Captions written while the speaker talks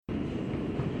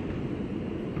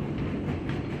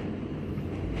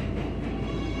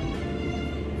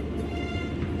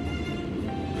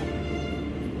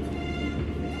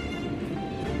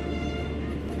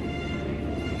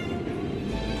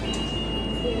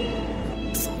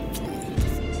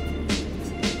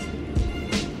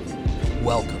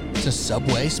Welcome to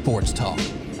Subway Sports Talk.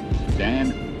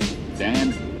 Stand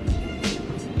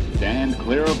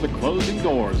clear of the closing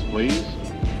doors, please.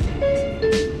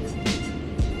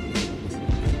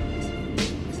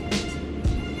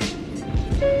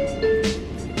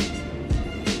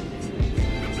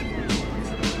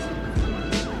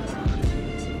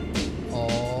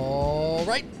 All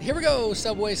right, here we go,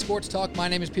 Subway Sports Talk. My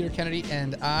name is Peter Kennedy,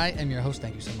 and I am your host.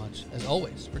 Thank you so much, as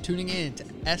always, for tuning in to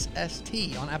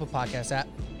SST on Apple Podcasts app,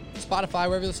 Spotify,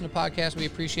 wherever you listen to podcasts. We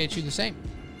appreciate you the same.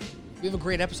 We have a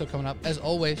great episode coming up, as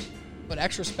always, but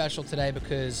extra special today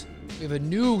because we have a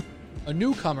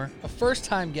newcomer, a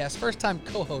first-time guest, first-time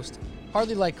co-host.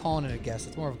 Hardly like calling it a guest.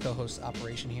 It's more of a co-host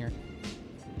operation here.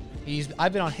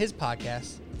 I've been on his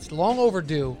podcast. It's long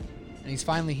overdue, and he's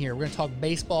finally here. We're going to talk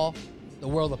baseball, the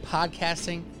world of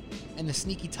podcasting, and the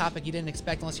sneaky topic you didn't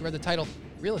expect unless you read the title,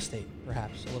 real estate,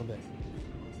 perhaps, a little bit.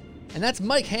 And that's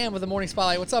Mike Ham with the Morning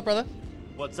Spotlight. What's up, brother?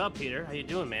 What's up, Peter? How you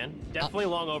doing, man? Definitely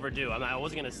long overdue. I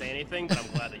wasn't going to say anything, but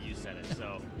I'm glad that you said it.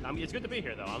 So it's good to be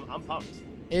here, though. I'm pumped.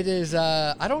 It is,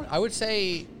 I would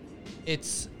say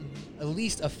it's at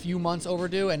least a few months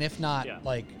overdue, and if not,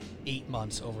 like 8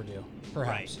 months overdue,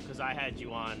 perhaps. Right, because I had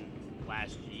you on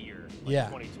last year,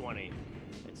 2020.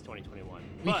 It's 2021.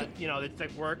 But,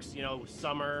 it works,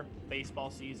 summer, baseball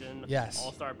season,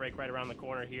 all-star break right around the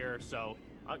corner here, so...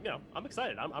 I'm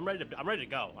excited. I'm ready to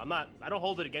go. I don't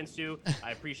hold it against you.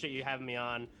 I appreciate you having me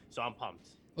on, so I'm pumped.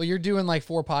 Well, you're doing like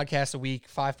 4 podcasts a week,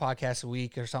 5 podcasts a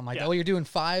week or something like that. Well, you're doing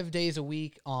 5 days a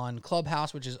week on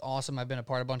Clubhouse, which is awesome. I've been a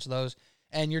part of a bunch of those.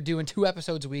 And you're doing 2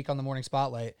 episodes a week on the Morning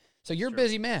Spotlight. So you're a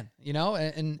busy man,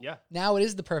 and now it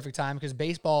is the perfect time because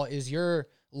baseball is your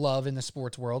love in the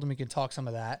sports world, and we can talk some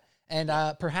of that. And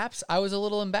perhaps I was a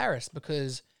little embarrassed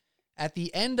because at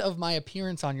the end of my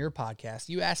appearance on your podcast,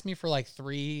 you asked me for like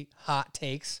 3 hot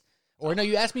takes. Or no,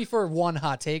 you asked me for 1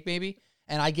 hot take maybe,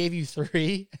 and I gave you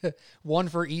 3, 1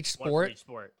 for each sport. One for each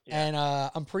sport. Yeah. And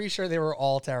I'm pretty sure they were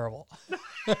all terrible.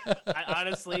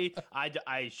 Honestly,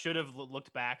 I should have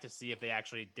looked back to see if they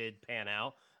actually did pan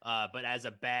out. But as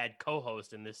a bad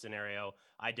co-host in this scenario,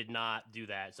 I did not do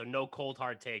that. So no cold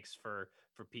hard takes for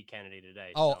Pete Kennedy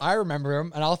today. Oh, so. I remember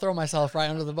him, and I'll throw myself right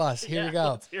under the bus. Here we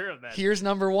go. Let's hear him, then. Here's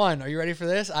number 1. Are you ready for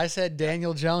this? I said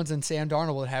Daniel Jones and Sam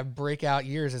Darnold would have breakout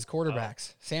years as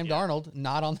quarterbacks. Sam Darnold,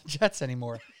 not on the Jets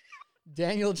anymore.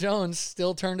 Daniel Jones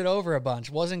still turned it over a bunch.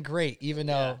 Wasn't great, even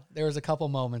though there was a couple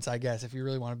moments, I guess, if you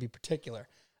really want to be particular.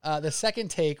 The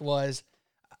second take was,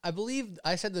 I believe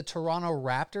I said the Toronto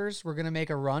Raptors were going to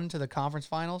make a run to the conference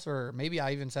finals, or maybe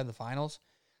I even said the finals.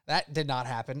 That did not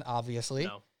happen, obviously.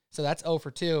 No. So that's 0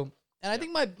 for 2. And I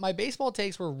think my baseball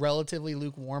takes were relatively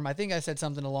lukewarm. I think I said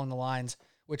something along the lines,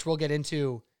 which we'll get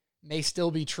into, may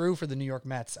still be true for the New York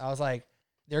Mets. I was like,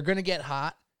 they're going to get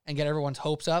hot and get everyone's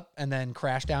hopes up and then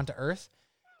crash down to earth.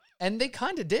 And they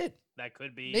kind of did. That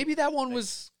could be. Maybe that one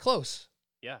was close.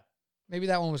 Yeah. Maybe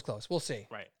that one was close. We'll see.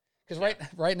 Right. Because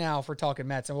right now, if we're talking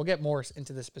Mets, and we'll get more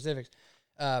into the specifics,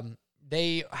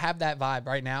 they have that vibe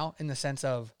right now in the sense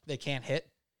of they can't hit.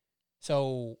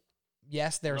 So...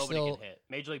 yes, nobody can hit.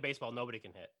 Major League Baseball, nobody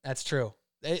can hit. That's true.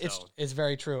 It's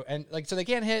very true. And so they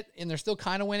can't hit, and they're still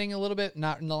kind of winning a little bit,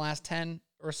 not in the last 10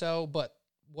 or so, but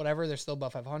whatever, they're still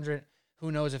above 500.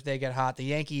 Who knows if they get hot? The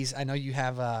Yankees, I know you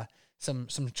have some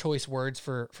choice words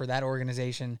for that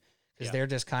organization because they're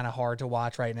just kind of hard to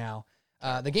watch right now.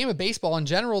 The game of baseball in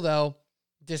general, though,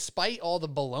 despite all the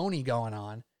baloney going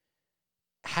on,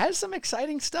 has some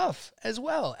exciting stuff as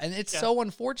well. And it's so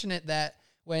unfortunate that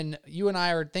when you and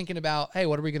I are thinking about, hey,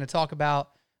 what are we going to talk about?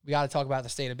 We got to talk about the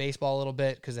state of baseball a little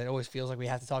bit because it always feels like we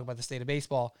have to talk about the state of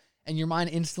baseball. And your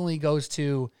mind instantly goes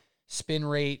to spin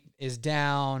rate is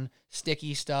down,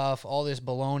 sticky stuff, all this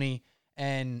baloney.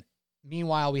 And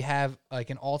meanwhile, we have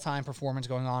like an all-time performance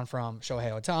going on from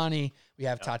Shohei Ohtani. We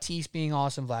have Tatis being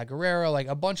awesome, Vlad Guerrero, like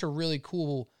a bunch of really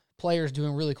cool players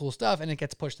doing really cool stuff, and it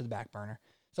gets pushed to the back burner.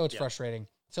 So it's frustrating.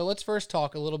 So let's first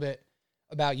talk a little bit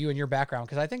about you and your background,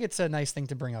 because I think it's a nice thing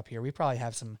to bring up here. We probably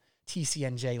have some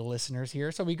TCNJ listeners here.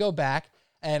 So we go back,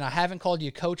 and I haven't called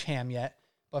you Coach Ham yet,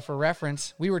 but for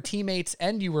reference, we were teammates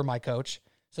and you were my coach.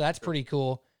 So that's pretty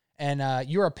cool. And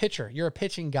you're a pitcher. You're a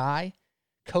pitching guy,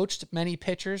 coached many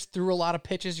pitchers, threw a lot of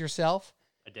pitches yourself.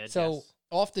 I did, So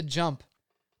off the jump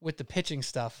with the pitching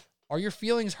stuff, are your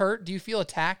feelings hurt? Do you feel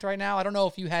attacked right now? I don't know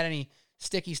if you had any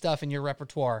sticky stuff in your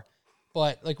repertoire,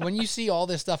 but like when you see all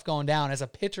this stuff going down as a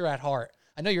pitcher at heart,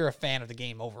 I know you're a fan of the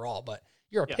game overall, but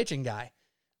you're a pitching guy.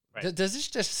 Right. Does this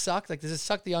just suck? Like, does it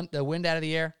suck the wind out of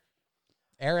the air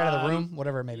out of the room,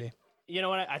 whatever it may be? You know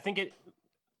what? I think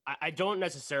I don't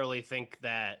necessarily think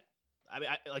that I mean,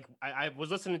 I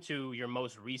was listening to your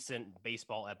most recent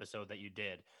baseball episode that you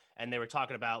did, and they were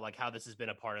talking about like how this has been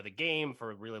a part of the game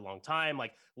for a really long time,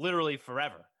 like literally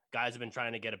forever. Guys have been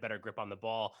trying to get a better grip on the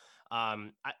ball.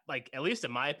 Like, at least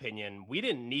in my opinion, we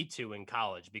didn't need to in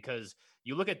college, because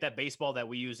you look at that baseball that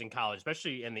we use in college,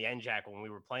 especially in the NJAC when we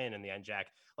were playing in the NJAC,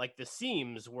 like the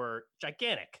seams were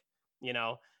gigantic, you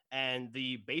know, and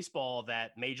the baseball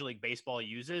that Major League Baseball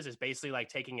uses is basically like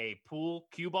taking a pool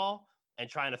cue ball and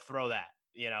trying to throw that,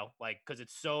 you know, like, because it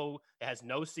has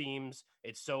no seams.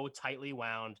 It's so tightly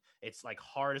wound. It's like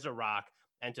hard as a rock.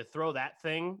 And to throw that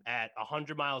thing at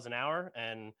 100 miles an hour,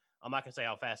 and I'm not going to say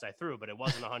how fast I threw, but it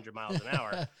wasn't 100 miles an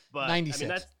hour. But 96.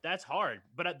 I mean, that's hard.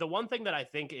 But the one thing that I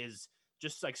think is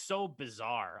just like so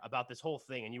bizarre about this whole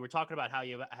thing, and you were talking about how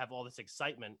you have all this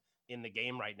excitement in the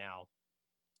game right now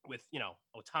with, you know,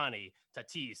 Ohtani,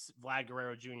 Tatis, Vlad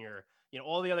Guerrero Jr., you know,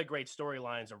 all the other great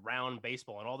storylines around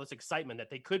baseball and all this excitement that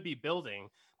they could be building,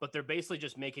 but they're basically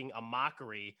just making a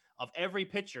mockery of every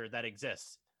pitcher that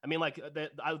exists. I mean, like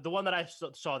the one that I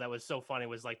saw that was so funny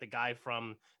was like the guy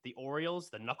from the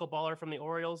Orioles, the knuckleballer from the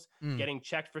Orioles, getting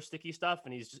checked for sticky stuff.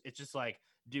 And it's just like,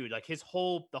 dude, like the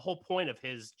whole point of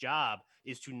his job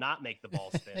is to not make the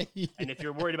ball spin. Yeah. And if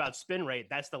you're worried about spin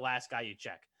rate, that's the last guy you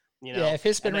check. You know? Yeah, if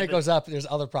his spin rate goes up, there's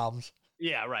other problems.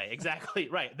 Yeah, right. Exactly.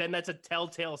 Right. Then that's a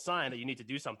telltale sign that you need to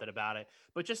do something about it.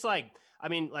 But just like, I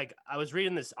mean, like I was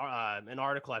reading this, an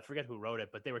article, I forget who wrote it,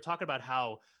 but they were talking about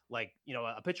how, like, you know,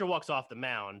 a pitcher walks off the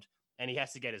mound and he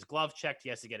has to get his glove checked. He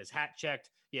has to get his hat checked.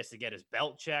 He has to get his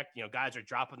belt checked. You know, guys are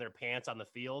dropping their pants on the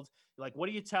field. Like, what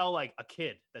do you tell like a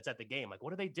kid that's at the game? Like,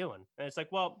 what are they doing? And it's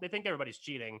like, well, they think everybody's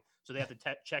cheating, so they have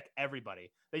to check everybody.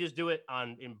 They just do it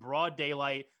in broad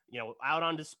daylight, you know, out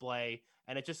on display.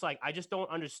 And it's just like, I just don't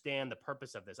understand the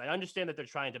purpose of this. I understand that they're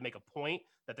trying to make a point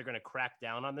that they're going to crack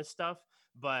down on this stuff.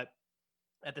 But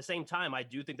at the same time, I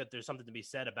do think that there's something to be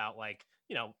said about, like,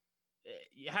 you know,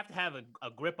 you have to have a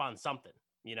grip on something,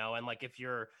 you know, and like if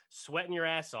you're sweating your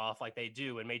ass off like they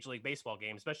do in Major League Baseball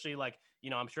games, especially like, you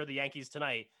know, I'm sure the Yankees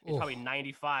tonight, it's probably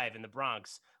 95 in the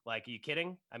Bronx. Like, are you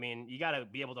kidding? I mean, you got to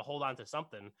be able to hold on to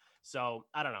something. So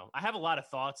I don't know. I have a lot of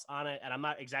thoughts on it, and I'm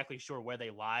not exactly sure where they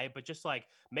lie, but just like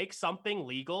make something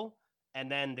legal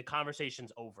and then the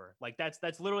conversation's over. Like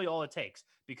that's literally all it takes,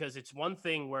 because it's one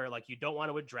thing where like you don't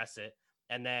want to address it,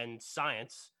 and then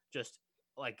science just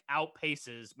like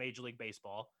outpaces Major League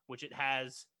Baseball, which it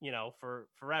has, you know, for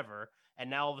forever. And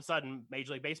now all of a sudden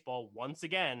Major League Baseball once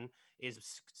again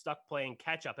is stuck playing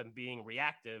catch up and being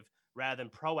reactive rather than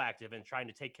proactive and trying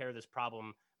to take care of this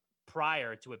problem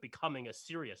prior to it becoming a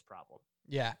serious problem.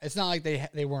 Yeah. It's not like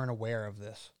they weren't aware of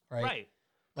this, right? Right.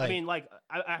 Like, I mean, like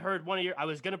I heard I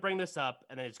was going to bring this up,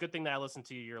 and then it's a good thing that I listened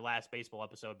to your last baseball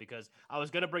episode, because I was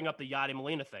going to bring up the Yadi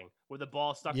Molina thing where the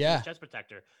ball stuck to the chest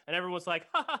protector, and everyone's like,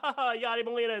 ha ha ha, ha, Yadi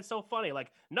Molina, it's so funny.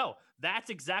 Like, no, that's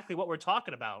exactly what we're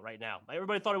talking about right now.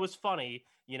 Everybody thought it was funny,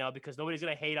 you know, because nobody's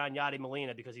going to hate on Yadi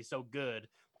Molina because he's so good.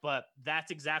 But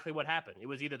that's exactly what happened. It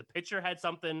was either the pitcher had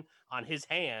something on his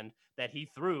hand that he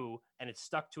threw and it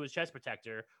stuck to his chest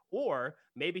protector, or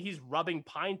maybe he's rubbing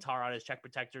pine tar on his chest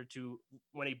protector to,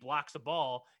 when he blocks a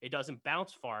ball, it doesn't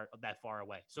bounce that far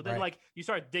away. So then like you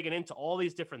start digging into all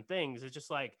these different things. It's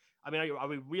just like, I mean, are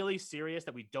we really serious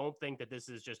that we don't think that this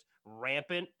is just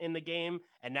rampant in the game?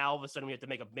 And now all of a sudden we have to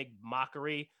make a big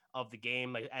mockery of the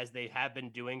game, like, as they have been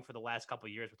doing for the last couple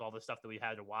of years with all the stuff that we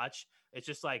had to watch. It's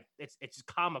just like, it's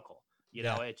comical, you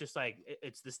know. It's just like,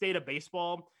 it's the state of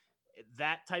baseball,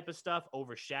 that type of stuff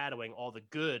overshadowing all the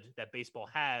good that baseball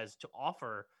has to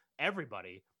offer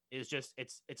everybody is just,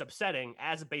 it's upsetting.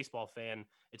 As a baseball fan,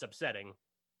 it's upsetting.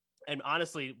 And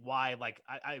honestly, why, like,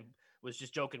 I was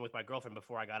just joking with my girlfriend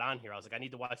before I got on here. I was like, I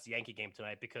need to watch the Yankee game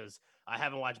tonight because I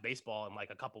haven't watched baseball in like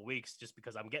a couple weeks, just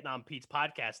because I'm getting on Pete's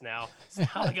podcast now. So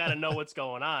I got to know what's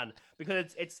going on,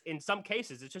 because it's in some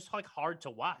cases, it's just like hard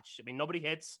to watch. I mean, nobody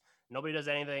hits, nobody does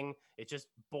anything. It's just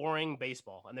boring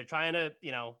baseball. And they're trying to,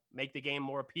 you know, make the game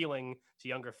more appealing to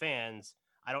younger fans.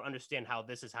 I don't understand how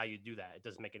this is how you do that. It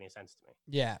doesn't make any sense to me.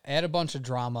 Yeah. Add a bunch of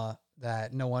drama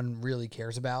that no one really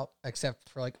cares about, except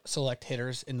for like select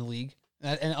hitters in the league.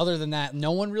 And other than that,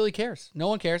 no one really cares. No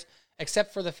one cares,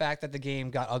 except for the fact that the game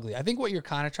got ugly. I think what you're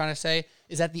kind of trying to say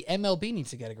is that the MLB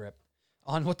needs to get a grip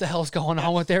on what the hell's going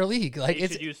on with their league. Like, they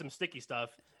should use some sticky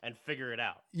stuff and figure it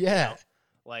out. Yeah. You know?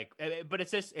 Like, but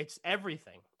it's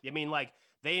everything. I mean, like,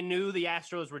 they knew the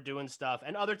Astros were doing stuff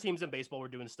and other teams in baseball were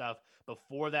doing stuff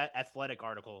before that Athletic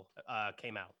article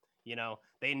came out. You know,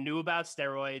 they knew about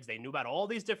steroids. They knew about all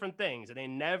these different things, and they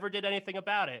never did anything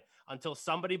about it until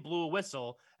somebody blew a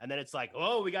whistle. And then it's like,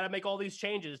 oh, we got to make all these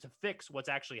changes to fix what's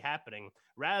actually happening,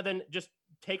 rather than just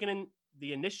taking in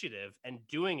the initiative and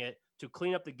doing it to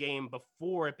clean up the game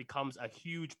before it becomes a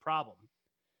huge problem.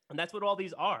 And that's what all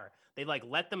these are. They like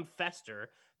let them fester.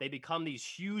 They become these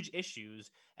huge issues.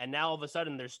 And now all of a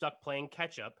sudden they're stuck playing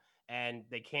catch up and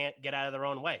they can't get out of their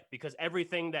own way because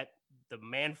everything that the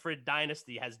Manfred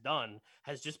dynasty has done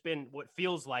has just been what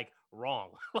feels like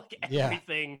wrong. Like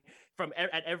everything from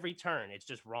at every turn, it's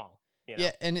just wrong. You know?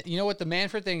 Yeah. And you know what? The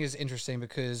Manfred thing is interesting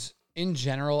because in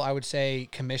general, I would say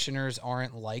commissioners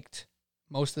aren't liked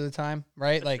most of the time,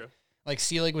 right? That's true. Like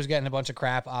Selig was getting a bunch of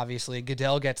crap, obviously.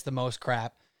 Goodell gets the most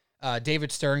crap.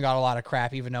 David Stern got a lot of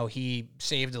crap, even though he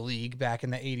saved the league back in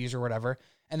the 80s or whatever.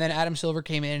 And then Adam Silver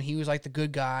came in. He was like the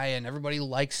good guy, and everybody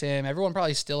likes him. Everyone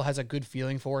probably still has a good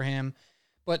feeling for him.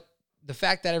 But the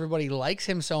fact that everybody likes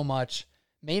him so much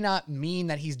may not mean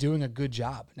that he's doing a good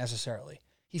job necessarily.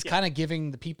 He's kind of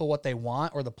giving the people what they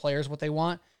want or the players what they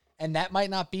want, and that might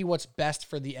not be what's best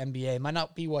for the NBA. It might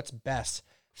not be what's best.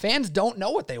 Fans don't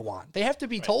know what they want. They have to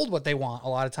be told what they want a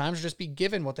lot of times, or just be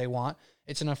given what they want.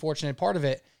 It's an unfortunate part of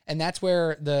it. And that's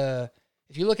where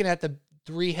if you're looking at the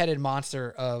three-headed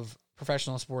monster of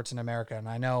professional sports in America, and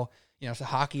I know, so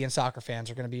hockey and soccer fans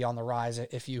are going to be on the rise.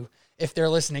 If they're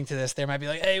listening to this, they might be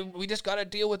like, hey, we just got to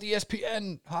deal with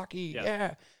ESPN hockey.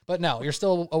 Yeah. But no, you're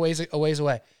still a ways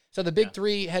away. So the big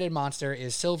three-headed monster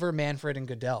is Silver, Manfred, and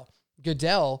Goodell.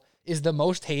 Goodell is the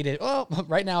most hated. Well,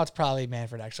 right now it's probably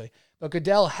Manfred, actually. But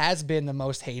Goodell has been the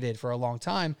most hated for a long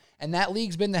time, and that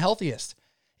league's been the healthiest.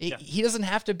 He doesn't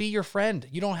have to be your friend.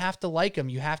 You don't have to like him.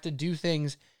 You have to do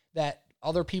things that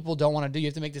other people don't want to do. You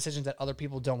have to make decisions that other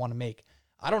people don't want to make.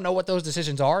 I don't know what those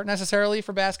decisions are necessarily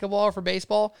for basketball or for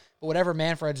baseball, but whatever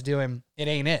Manfred's doing, it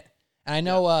ain't it. And I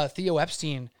know Theo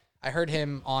Epstein, I heard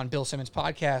him on Bill Simmons'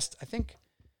 podcast, I think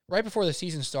right before the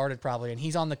season started probably, and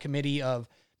he's on the committee of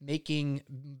making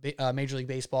Major League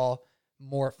Baseball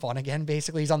more fun again,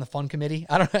 basically. He's on the fun committee.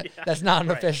 I don't know. That's not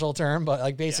an official term, but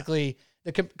like basically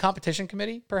the competition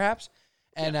committee, perhaps.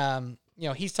 And,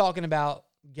 he's talking about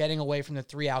getting away from the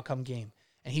 3-outcome game.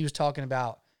 And he was talking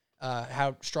about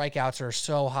how strikeouts are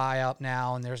so high up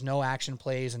now and there's no action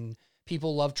plays and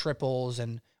people love triples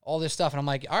and all this stuff. And I'm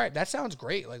like, all right, that sounds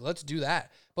great. Like, let's do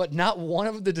that. But not one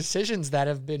of the decisions that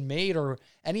have been made or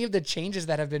any of the changes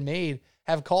that have been made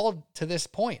have called to this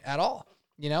point at all.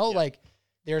 Like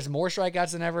there's more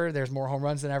strikeouts than ever. There's more home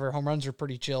runs than ever. Home runs are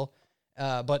pretty chill.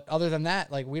 But other than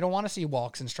that, like we don't want to see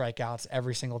walks and strikeouts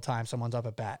every single time someone's up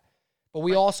at bat. But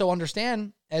we also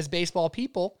understand as baseball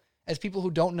people, as people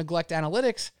who don't neglect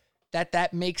analytics,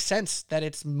 that makes sense, that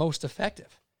it's most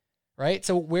effective, right?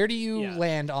 So where do you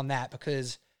land on that?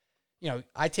 Because,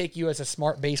 I take you as a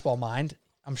smart baseball mind.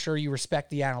 I'm sure you respect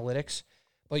the analytics,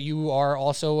 but you are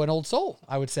also an old soul,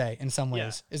 I would say, in some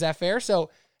ways. Is that fair? So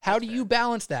how do you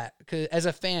balance that? Because as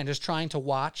a fan, just trying to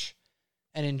watch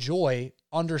and enjoy,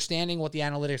 understanding what the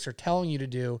analytics are telling you to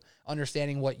do,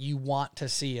 understanding what you want to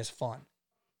see as fun.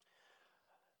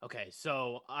 Okay,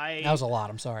 so that was a lot.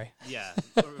 I'm sorry. Yeah,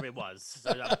 it was. So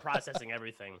I'm processing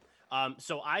everything.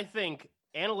 So I think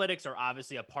analytics are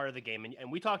obviously a part of the game,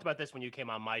 and we talked about this when you came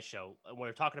on my show. When we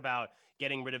were talking about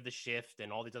getting rid of the shift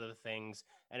and all these other things,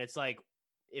 and it's like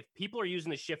if people are using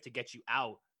the shift to get you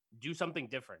out, do something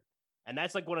different. And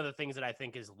that's like one of the things that I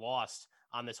think is lost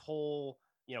on this whole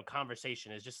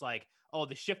conversation is just like, oh,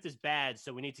 the shift is bad,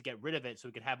 so we need to get rid of it so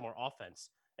we can have more offense.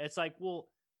 And it's like, well,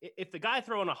 if the guy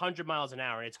throwing 100 miles an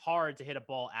hour and it's hard to hit a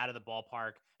ball out of the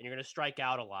ballpark and you're going to strike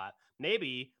out a lot,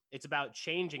 maybe it's about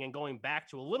changing and going back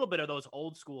to a little bit of those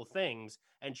old school things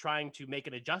and trying to make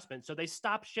an adjustment so they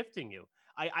stop shifting you.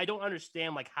 I don't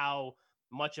understand like how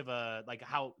much of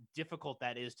how difficult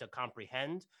that is to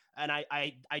comprehend. And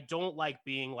I don't like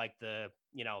being like the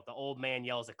old man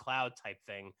yells at cloud type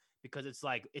thing, because it's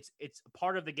like, it's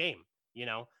part of the game.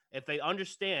 If they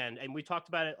understand, and we talked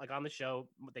about it like on the show,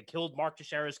 they killed Mark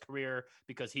Teixeira's career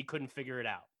because he couldn't figure it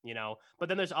out, but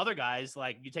then there's other guys,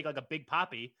 like you take like a Big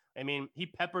Papi. I mean, he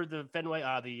peppered the Fenway,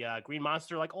 the Green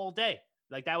Monster like all day.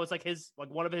 Like that was like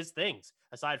one of his things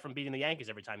aside from beating the Yankees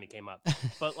every time he came up.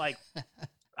 But like,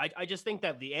 I just think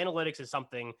that the analytics is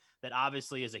something that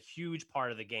obviously is a huge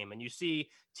part of the game. And you see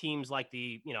teams like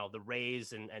the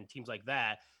Rays and teams like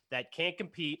that can't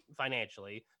compete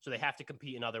financially. So they have to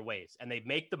compete in other ways, and they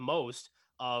make the most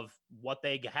of what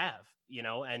they have,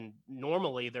 and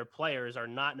normally their players are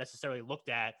not necessarily looked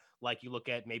at like you look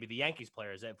at maybe the Yankees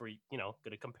players that we're, going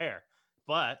to compare,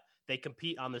 but they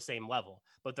compete on the same level.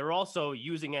 But they're also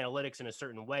using analytics in a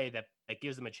certain way that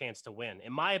gives them a chance to win.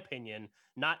 In my opinion,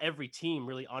 not every team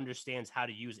really understands how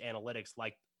to use analytics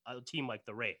like a team like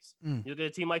the Rays. You look at a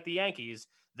team like the Yankees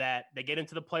that they get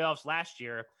into the playoffs last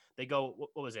year. They go,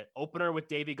 what was it? Opener with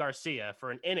Davy Garcia for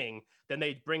an inning. Then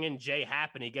they bring in Jay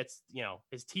Happ and he gets,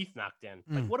 his teeth knocked in.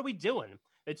 Like, what are we doing?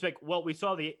 It's like, well, we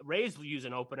saw the Rays use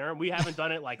an opener and we haven't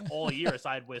done it like all year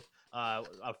aside with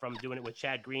from doing it with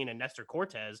Chad Green and Nestor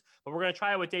Cortez, but we're going to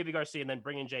try it with Davy Garcia and then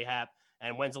bring in Jay Happ.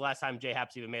 And when's the last time Jay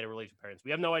Happ's even made a relief appearance?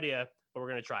 We have no idea, but we're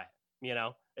going to try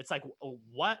it. It's like,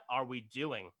 what are we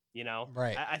doing?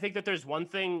 Right. I think that there's one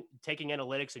thing taking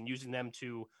analytics and using them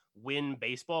to win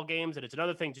baseball games. And it's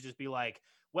another thing to just be like,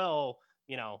 well,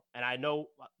 and I know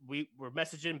we're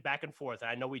messaging back and forth and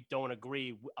I know we don't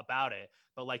agree about it,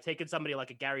 but like taking somebody like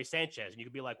a Gary Sanchez and you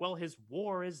could be like, well, his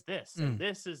WAR is this and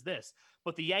this is this,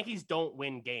 but the Yankees don't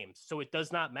win games. So it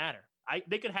does not matter.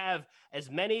 They could have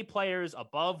as many players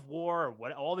above WAR or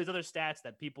what, all these other stats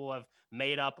that people have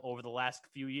made up over the last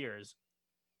few years.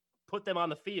 Put them on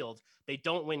the field, they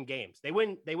don't win games. They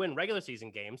win regular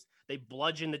season games. They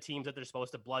bludgeon the teams that they're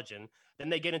supposed to bludgeon. Then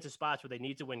they get into spots where they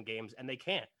need to win games and they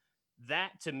can't.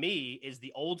 That to me is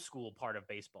the old school part of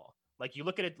baseball. Like you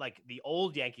look at it, like the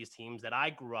old Yankees teams that I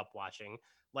grew up watching,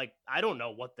 like I don't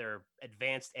know what their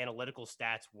advanced analytical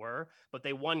stats were, but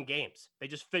they won games. They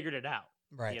just figured it out.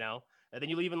 Right. And then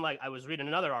you even I was reading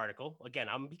another article again.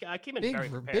 I came in very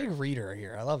prepared. Big reader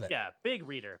here. I love it. Yeah. Big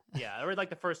reader. Yeah. I read like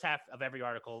the first half of every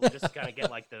article just to kind of get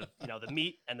like the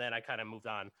meat. And then I kind of moved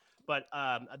on. But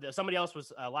somebody else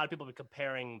a lot of people have been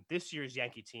comparing this year's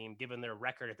Yankee team, given their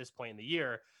record at this point in the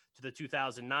year, to the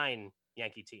 2009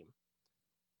 Yankee team.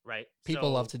 Right.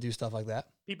 People love to do stuff like that.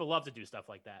 People love to do stuff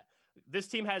like that. This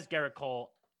team has Garrett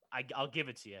Cole. I'll give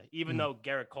it to you, even though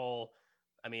Garrett Cole,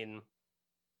 I mean,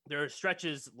 there are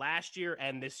stretches last year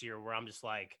and this year where I'm just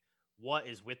like, what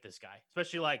is with this guy?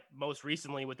 Especially like most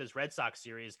recently with this Red Sox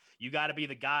series, you got to be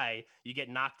the guy. You get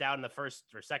knocked out in the first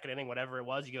or second inning, whatever it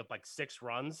was. You give up like 6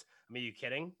 runs. I mean, are you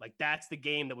kidding? Like that's the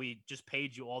game that we just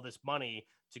paid you all this money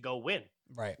to go win.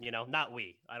 Right. Not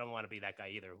we. I don't want to be that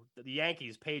guy either. The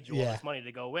Yankees paid you all this money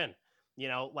to go win.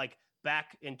 Like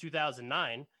back in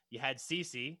 2009, you had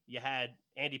CeCe, you had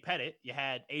Andy Pettitte, you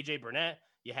had AJ Burnett,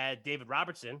 you had David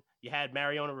Robertson, you had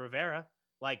Mariano Rivera.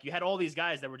 Like you had all these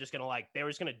guys that were just going to they were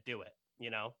just going to do it.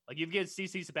 Like you give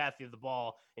CeCe Sabathia the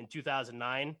ball in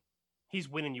 2009, he's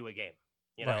winning you a game,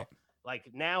 Right.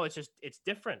 Like now it's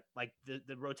different. Like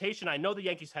the rotation, I know the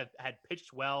Yankees had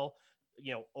pitched well,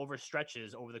 over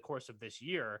stretches over the course of this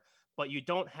year, but you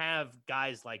don't have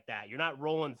guys like that. You're not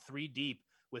rolling 3 deep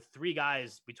with 3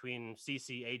 guys between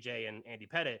CeCe, AJ, and Andy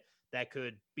Pettitte that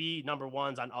could be number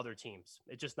ones on other teams.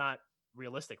 It's just not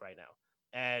realistic right now.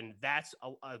 And that's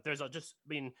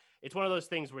it's one of those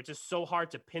things where it's just so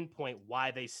hard to pinpoint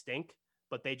why they stink,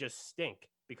 but they just stink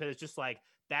because it's just like,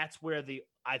 that's where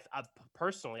I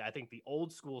personally, I think the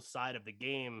old school side of the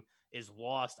game is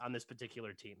lost on this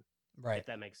particular team. Right. If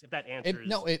that answers.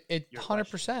 It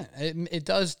 100%. It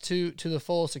does to the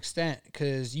fullest extent,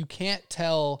 because you can't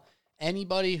tell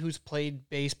anybody who's played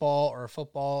baseball or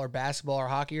football or basketball or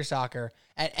hockey or soccer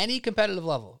at any competitive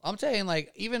level. I'm saying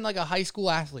even a high school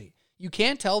athlete, you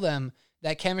can't tell them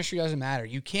that chemistry doesn't matter.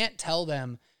 You can't tell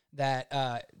them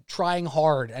that trying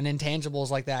hard and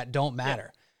intangibles like that don't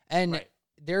matter. Yeah. And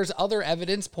there's other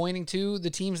evidence pointing to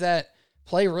the teams that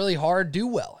play really hard do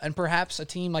well. And perhaps a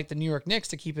team like the New York Knicks,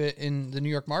 to keep it in the New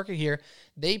York market here,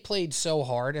 they played so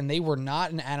hard and they were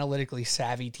not an analytically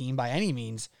savvy team by any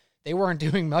means. They weren't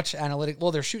doing much analytic.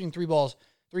 Well, they're shooting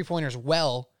 3-pointers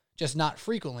well, just not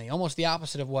frequently, almost the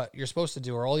opposite of what you're supposed to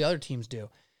do or all the other teams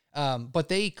do. But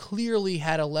they clearly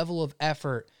had a level of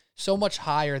effort so much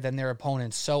higher than their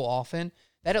opponents so often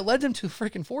that it led them to a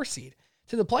freaking 4 seed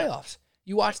to the playoffs.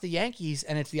 You watch the Yankees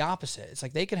and it's the opposite. It's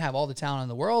like they can have all the talent in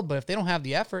the world, but if they don't have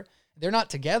the effort, they're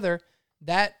not together.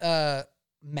 That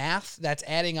math that's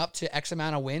adding up to X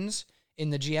amount of wins in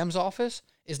the GM's office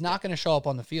is not going to show up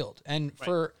on the field. And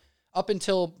for up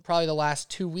until probably the last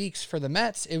 2 weeks for the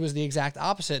Mets, it was the exact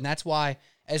opposite. And that's why,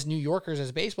 as New Yorkers,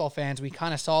 as baseball fans, we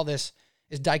kind of saw this.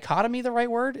 Is dichotomy the right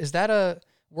word? Is that a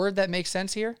word that makes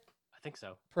sense here? I think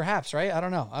so. Perhaps, right? I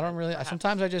don't know. I don't really.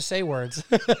 Sometimes I just say words.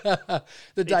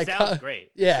 It sounds great.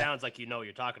 Yeah. It sounds like you know what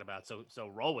you're talking about. So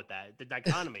roll with that. The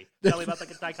dichotomy. Tell me about the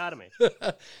dichotomy.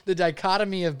 The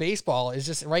dichotomy of baseball is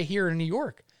just right here in New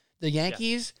York. The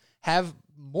Yankees have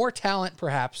more talent,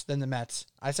 perhaps, than the Mets.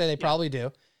 I say they probably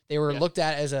do. They were looked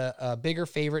at as a bigger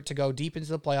favorite to go deep into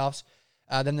the playoffs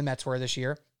than the Mets were this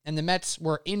year. And the Mets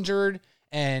were injured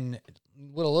and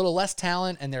with a little less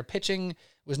talent, and their pitching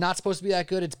was not supposed to be that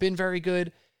good. It's been very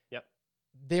good. Yep.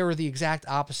 They were the exact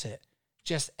opposite.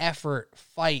 Just effort,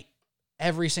 fight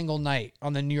every single night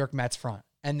on the New York Mets front.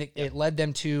 And it led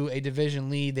them to a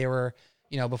division lead. They were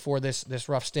before this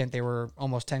rough stint, they were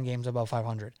almost 10 games above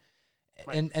 500.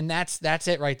 Right. And that's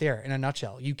it right there in a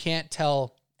nutshell. You can't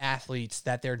tell athletes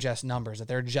that they're just numbers, that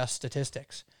they're just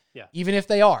statistics. Yeah. Even if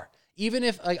they are. Even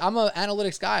if, like, I'm an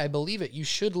analytics guy, I believe it. You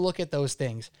should look at those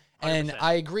things. 100%. And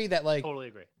I agree that, like, totally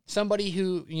agree. Somebody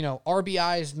who,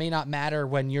 RBIs may not matter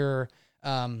when you're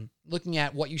looking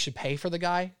at what you should pay for the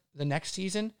guy the next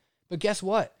season. But guess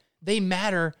what? They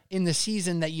matter in the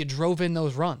season that you drove in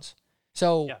those runs.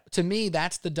 So to me,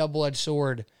 that's the double-edged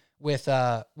sword with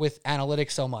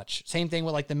analytics so much. Same thing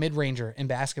with, like, the mid-ranger in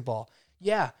basketball.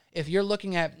 Yeah, if you're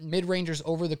looking at mid-rangers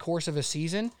over the course of a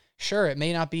season, sure, it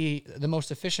may not be the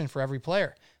most efficient for every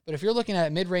player. But if you're looking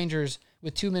at mid-rangers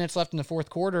with 2 minutes left in the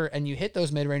fourth quarter and you hit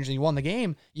those mid-rangers and you won the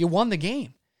game, you won the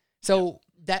game. So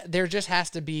that there just has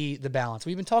to be the balance.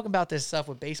 We've been talking about this stuff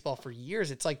with baseball for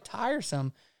years. It's, like,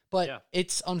 tiresome, but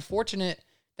it's unfortunate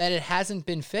that it hasn't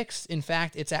been fixed. In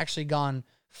fact, it's actually gone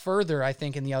further, I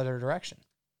think, in the other direction.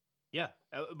 Yeah.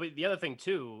 But the other thing,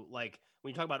 too, like,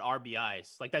 when you talk about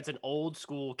RBIs, like, that's an old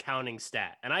school counting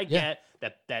stat. And I get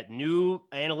that new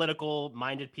analytical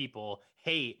minded people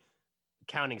hate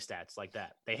counting stats like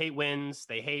that. They hate wins.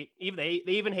 They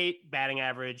even hate batting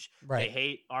average. Right. They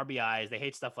hate RBIs. They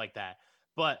hate stuff like that.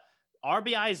 But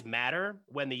RBIs matter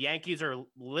when the Yankees are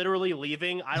literally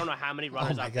leaving. I don't know how many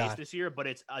runners on base this year, but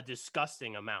it's a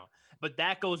disgusting amount. But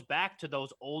that goes back to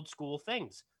those old school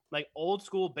things, like old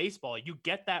school baseball. You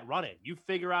get that running. You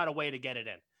figure out a way to get it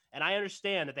in. And I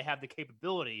understand that they have the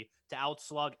capability to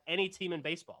outslug any team in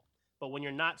baseball. But when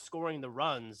you're not scoring the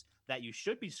runs that you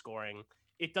should be scoring,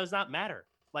 it does not matter.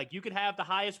 Like, you could have the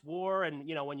highest WAR, and,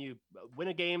 when you win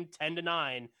a game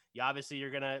 10-9,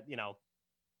 you're going to,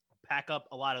 pack up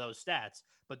a lot of those stats.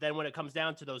 But then when it comes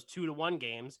down to those 2-1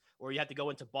 games, or you have to go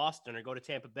into Boston or go to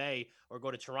Tampa Bay or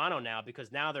go to Toronto now, because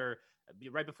now they're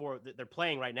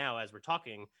playing right now as we're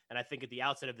talking. And I think at the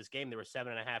outset of this game, they were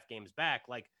 7.5 games back.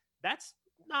 Like, that's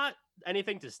not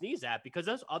anything to sneeze at, because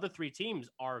those other three teams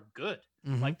are good.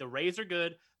 Mm-hmm. Like, the Rays are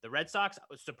good. The Red Sox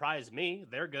surprised me.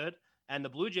 They're good. And the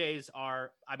Blue Jays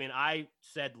are, I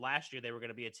said last year they were going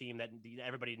to be a team that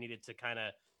everybody needed to kind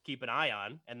of keep an eye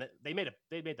on. And they made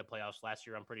the playoffs last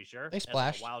year, I'm pretty sure. They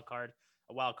splashed. A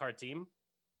wild card team.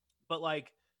 But,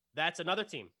 like, that's another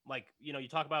team. Like, you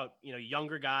talk about,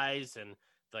 younger guys and,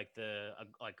 like, the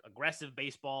aggressive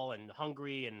baseball and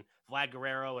Hungry and Vlad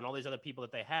Guerrero and all these other people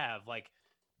that they have. Like,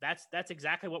 that's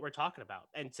exactly what we're talking about.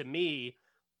 And to me,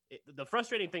 the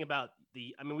frustrating thing about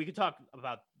we could talk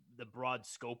about the broad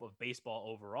scope of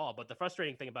baseball overall, but the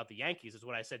frustrating thing about the Yankees is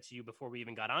what I said to you before we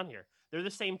even got on here. They're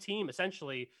the same team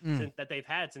essentially that they've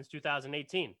had since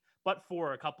 2018, but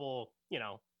for a couple,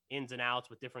 ins and outs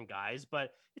with different guys,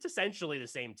 but it's essentially the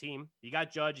same team. You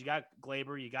got Judge, you got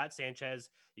Glaber, you got Sanchez,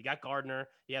 you got Gardner.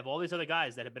 You have all these other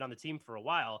guys that have been on the team for a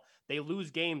while. They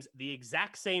lose games the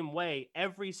exact same way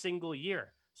every single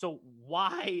year. So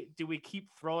why do we keep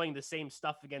throwing the same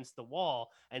stuff against the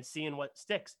wall and seeing what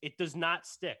sticks? It does not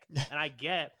stick. And I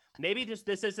get, maybe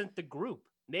this isn't the group.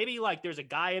 Maybe, like, there's a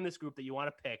guy in this group that you want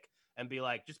to pick and be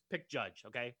like, just pick Judge,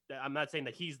 okay? I'm not saying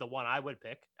that he's the one I would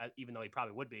pick, even though he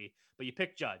probably would be, but you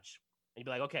pick Judge. And you'd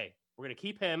be like, okay, we're going to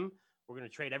keep him. We're going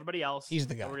to trade everybody else. He's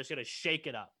the guy. We're just going to shake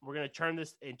it up. We're going to turn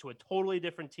this into a totally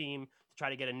different team to try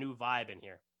to get a new vibe in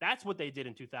here. That's what they did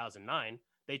in 2009.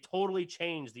 They totally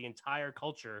changed the entire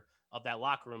culture of that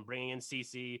locker room, bringing in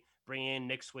CeCe, bringing in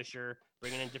Nick Swisher,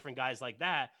 bringing in different guys like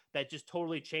that just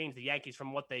totally changed the Yankees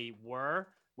from what they were,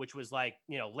 which was like,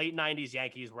 late 90s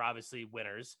Yankees were obviously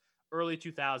winners. Early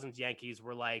 2000s Yankees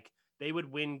were like, they would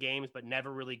win games, but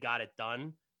never really got it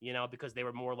done, because they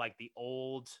were more like the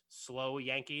old, slow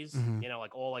Yankees,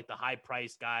 like all like the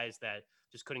high-priced guys that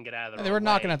just couldn't get out of their They were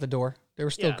knocking at the door. They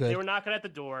were still good. They were knocking at the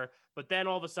door, but then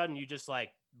all of a sudden you just, like,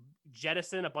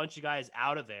 jettison a bunch of guys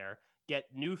out of there, get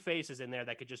new faces in there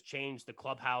that could just change the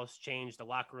clubhouse, change the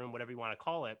locker room, whatever you want to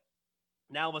call it.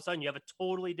 Now, all of a sudden, you have a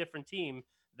totally different team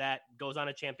that goes on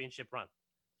a championship run.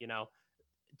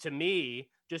 To me,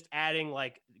 just adding,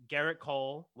 like, Garrett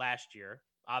Cole last year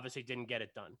obviously didn't get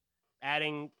it done.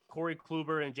 Adding Corey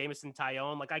Kluber and Jameson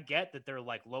Taillon, like, I get that they're,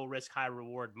 like, low risk, high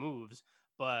reward moves,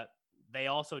 but they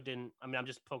also didn't. I'm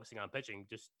just focusing on pitching.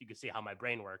 Just you can see how my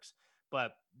brain works.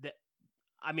 But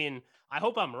I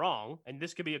hope I'm wrong, and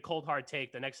this could be a cold hard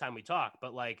take the next time we talk.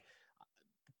 But, like,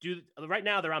 right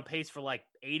now they're on pace for like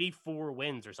 84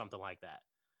 wins or something like that.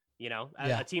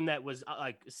 A team that was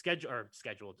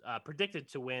predicted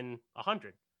to win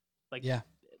 100. Like,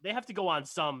 they have to go on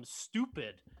some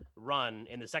stupid run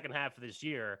in the second half of this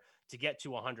year to get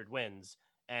to 100 wins.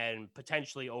 and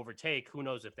potentially overtake. Who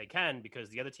knows if they can, because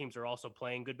the other teams are also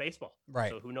playing good baseball.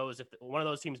 Right. So who knows if one of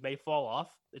those teams may fall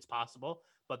off. It's possible,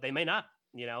 but they may not,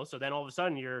 so then all of a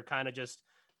sudden you're kind of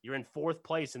you're in fourth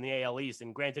place in the AL East.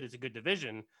 And granted, it's a good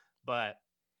division, but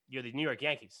you're the New York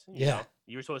Yankees. You know?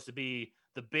 You're supposed to be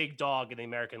the big dog in the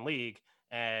American League,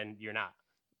 and you're not.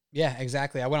 Yeah,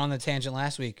 exactly. I went on the tangent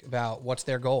last week about what's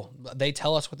their goal. They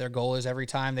tell us what their goal is every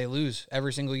time they lose,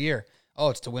 every single year. Oh,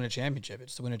 it's to win a championship.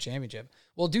 It's to win a championship.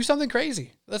 Well, do something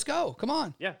crazy. Let's go. Come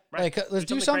on. Yeah, right. Like, let's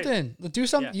do something. Let's do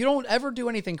something. Yeah. You don't ever do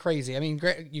anything crazy. I mean,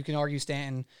 you can argue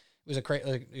Stanton was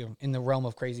in the realm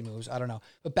of crazy moves. I don't know.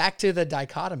 But back to the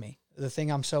dichotomy, the thing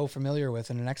I'm so familiar with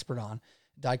and an expert on,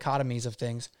 dichotomies of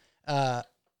things.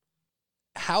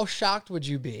 How shocked would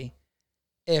you be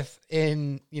if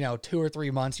in 2 or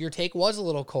 3 months your take was a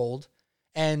little cold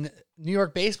and New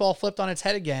York baseball flipped on its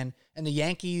head again and the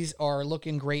Yankees are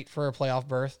looking great for a playoff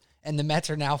berth and the Mets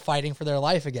are now fighting for their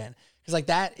life again? Because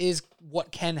that is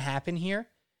what can happen here.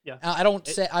 Yeah. I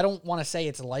don't want to say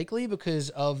it's likely because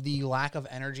of the lack of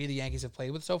energy the Yankees have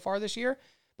played with so far this year.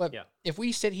 But if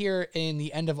we sit here in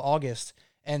the end of August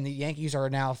and the Yankees are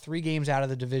now 3 games out of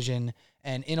the division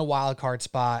and in a wild card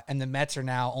spot, and the Mets are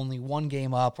now only 1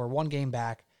 game up or 1 game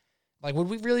back, would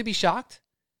we really be shocked?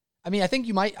 I mean, I think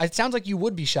you might. It sounds like you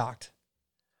would be shocked.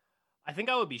 I think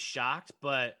I would be shocked,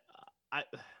 but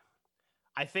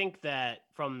I think that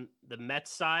from the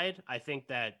Mets side, I think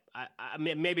that I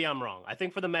mean, maybe I'm wrong. I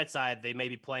think for the Mets side, they may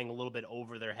be playing a little bit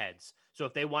over their heads. So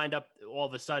if they wind up all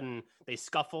of a sudden they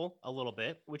scuffle a little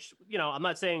bit, which I'm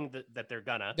not saying that they're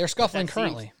gonna. They're scuffling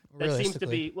currently. That seems to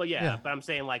be but I'm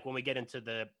saying when we get into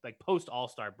the post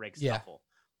All-Star break scuffle,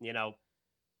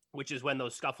 which is when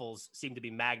those scuffles seem to be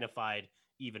magnified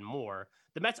even more.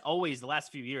 The Mets always, the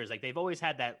last few years, they've always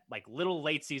had that little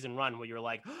late season run where you're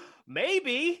like,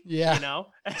 maybe,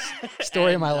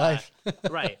 story of my life.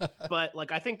 Right. But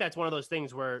I think that's one of those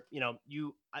things where,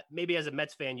 you maybe as a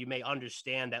Mets fan, you may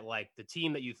understand that the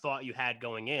team that you thought you had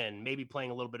going in, maybe playing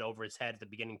a little bit over its head at the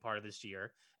beginning part of this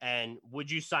year. And would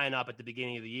you sign up at the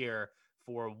beginning of the year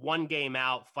for 1 game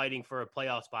out fighting for a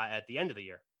playoff spot at the end of the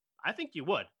year? I think you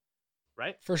would.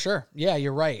 Right? For sure. Yeah,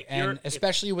 you're right. And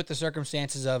especially with the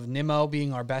circumstances of Nimmo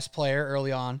being our best player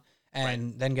early on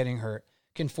and then getting hurt.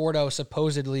 Conforto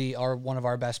supposedly are one of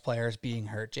our best players being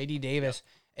hurt. JD Davis,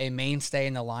 a mainstay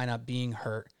in the lineup, being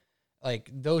hurt.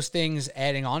 Those things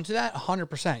adding on to that,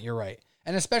 100%, you're right.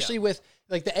 And especially with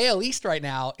the AL East right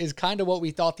now is kind of what we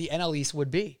thought the NL East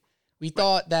would be. We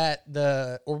thought that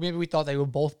or maybe we thought they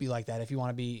would both be like that if you want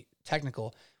to be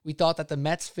technical. We thought that the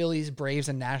Mets, Phillies, Braves,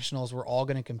 and Nationals were all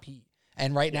going to compete.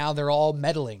 And right now they're all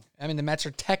meddling. I mean, the Mets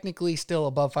are technically still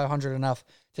above 500 enough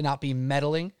to not be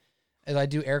meddling, as I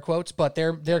do air quotes, but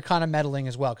they're kind of meddling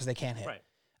as well because they can't hit.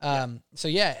 Right. So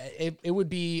it would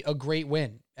be a great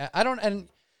win. And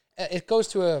it goes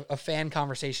to a fan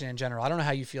conversation in general. I don't know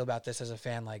how you feel about this as a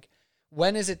fan.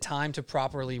 When is it time to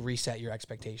properly reset your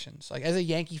expectations? As a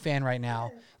Yankee fan right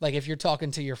now, if you're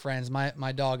talking to your friends,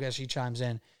 my dog as she chimes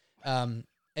in,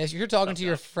 as you're talking to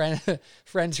your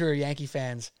friends who are Yankee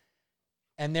fans.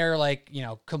 And they're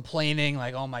complaining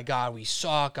oh my God, we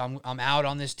suck. I'm out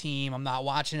on this team. I'm not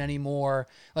watching anymore.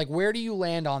 Where do you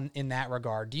land in that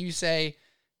regard? Do you say,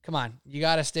 come on, you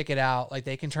got to stick it out.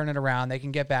 They can turn it around. They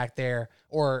can get back there.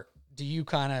 Or do you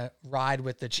kind of ride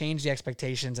with change the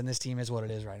expectations and this team is what it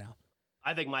is right now?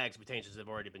 I think my expectations have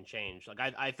already been changed.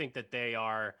 I think that they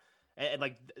are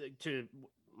to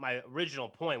my original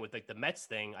point with the Mets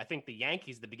thing. I think the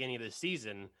Yankees, at the beginning of the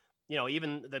season,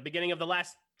 even the beginning of the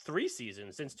last 3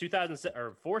 seasons since 2000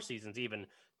 or 4 seasons, even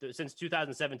since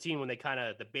 2017, when they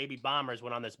the baby Bombers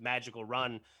went on this magical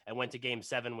run and went to Game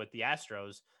 7 with the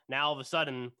Astros. Now all of a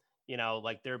sudden,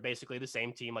 they're basically the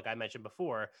same team, like I mentioned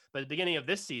before. But at the beginning of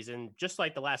this season, just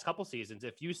like the last couple seasons,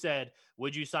 if you said,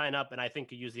 would you sign up? And I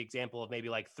think you use the example of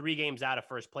maybe 3 games out of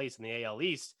first place in the AL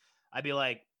East, I'd be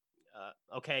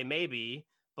okay, maybe,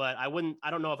 but I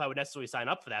don't know if I would necessarily sign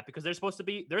up for that because they're supposed to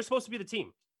be the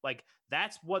team.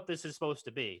 That's what this is supposed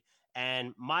to be.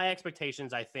 And my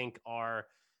expectations, I think, are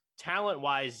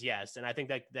talent-wise, yes. And I think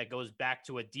that goes back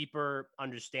to a deeper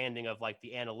understanding of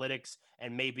the analytics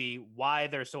and maybe why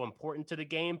they're so important to the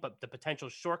game, but the potential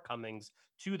shortcomings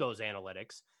to those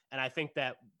analytics. And I think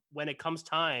that when it comes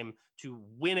time to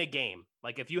win a game,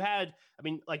 if you had,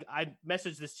 I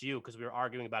messaged this to you because we were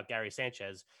arguing about Gary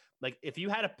Sanchez. If you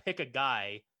had to pick a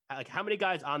guy, how many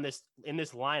guys in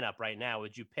this lineup right now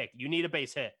would you pick? You need a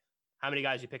base hit. How many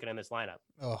guys are you picking in this lineup?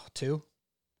 Oh, 2?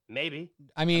 Maybe.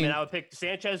 I mean, I would pick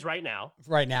Sanchez right now.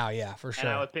 Right now, yeah, for sure.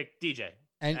 And I would pick DJ.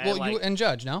 And you and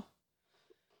Judge, no?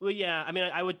 Well, yeah. I mean,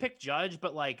 I would pick Judge,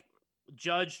 but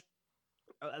Judge,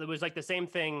 it was like the same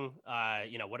thing,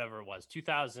 whatever it was,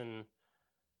 2000,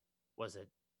 was it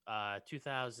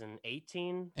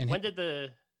 2018? And when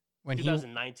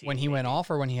 2019? When he went off,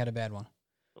 or when he had a bad one?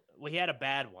 Well, he had a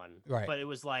bad one, right? But it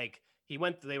was like they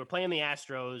were playing the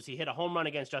Astros. He hit a home run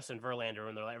against Justin Verlander,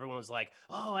 and everyone was like,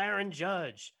 "Oh, Aaron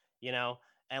Judge,"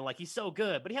 and like he's so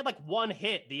good, but he had like one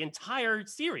hit the entire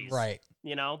series, right?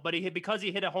 But because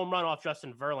he hit a home run off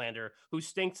Justin Verlander, who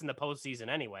stinks in the postseason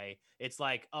anyway. It's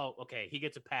like, oh, okay, he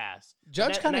gets a pass.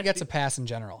 Judge kind of gets a pass in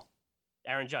general.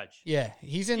 Aaron Judge, yeah,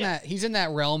 he's in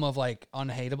that realm of like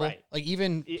unhateable. Right. Like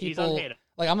even people,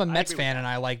 like I'm a Mets fan and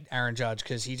I like Aaron Judge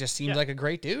because he just seems like a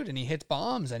great dude and he hits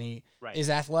bombs and he is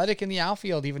athletic in the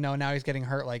outfield, even though now he's getting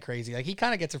hurt like crazy. Like he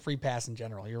kind of gets a free pass in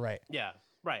general. You're right. Yeah.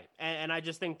 Right. And I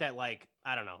just think that, like,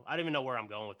 I don't know. I don't even know where I'm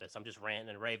going with this. I'm just ranting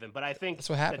and raving. But I think that's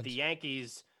what happens. That the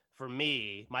Yankees, for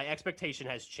me, my expectation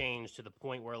has changed to the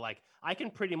point where, like, I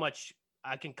can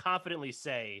confidently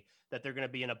say that they're going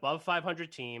to be an above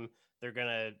 500 team. They're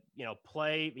going to,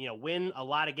 play, win a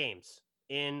lot of games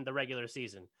in the regular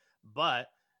season. But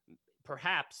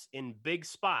perhaps in big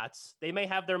spots, they may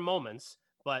have their moments,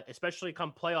 but especially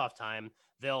come playoff time,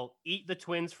 they'll eat the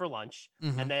Twins for lunch.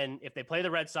 Mm-hmm. And then if they play the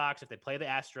Red Sox, if they play the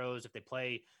Astros, if they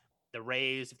play the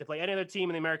Rays, if they play any other team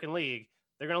in the American League,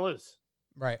 they're going to lose.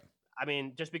 Right. I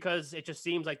mean, just because it just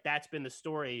seems like that's been the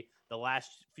story the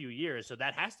last few years. So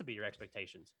that has to be your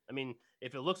expectations. I mean,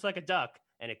 if it looks like a duck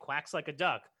and it quacks like a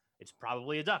duck, it's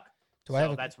probably a duck.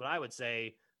 That's what I would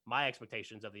say my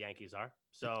expectations of the Yankees are.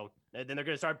 So then they're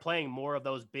going to start playing more of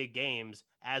those big games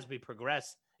as we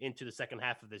progress into the second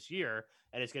half of this year.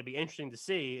 And it's going to be interesting to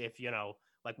see if,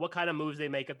 like what kind of moves they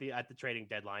make at the trading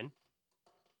deadline,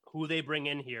 who they bring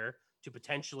in here to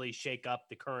potentially shake up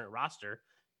the current roster.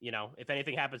 If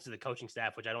anything happens to the coaching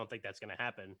staff, which I don't think that's going to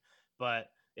happen, but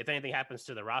if anything happens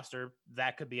to the roster,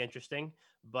 that could be interesting.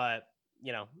 But,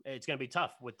 it's going to be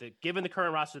tough given the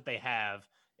current roster that they have.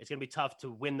 It's going to be tough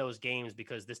to win those games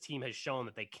because this team has shown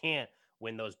that they can't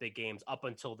win those big games up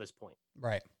until this point.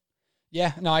 Right.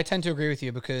 Yeah, no, I tend to agree with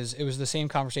you because it was the same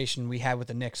conversation we had with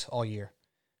the Knicks all year,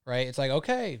 right? It's like,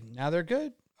 okay, now they're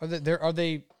good. Are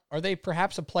they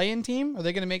perhaps a play-in team? Are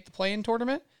they going to make the play-in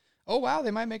tournament? Oh, wow,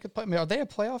 they might make are they a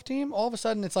playoff team? All of a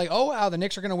sudden, it's like, oh, wow, the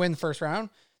Knicks are going to win the first round.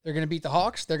 They're going to beat the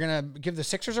Hawks. They're going to give the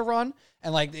Sixers a run.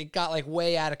 And, like, it got, like,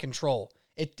 way out of control.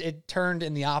 It turned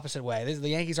in the opposite way. The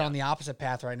Yankees are on the opposite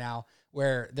path right now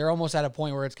where they're almost at a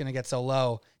point where it's going to get so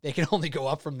low, they can only go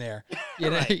up from there.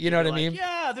 You know, right. You know what I mean?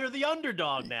 Yeah, they're the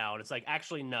underdog now. And it's like,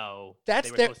 actually, no. They were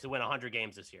supposed to win 100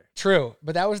 games this year. True,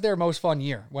 but that was their most fun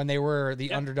year when they were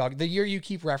the underdog. The year you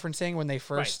keep referencing when they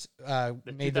first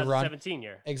made the run. 2017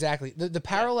 year. Exactly. The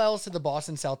parallels to the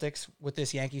Boston Celtics with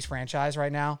this Yankees franchise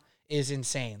right now is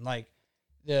insane. Like,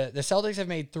 the Celtics have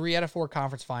made 3 out of 4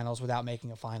 conference finals without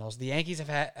making a finals. The Yankees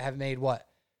have made what?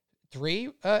 3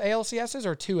 ALCSs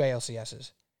or 2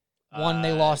 ALCSs? One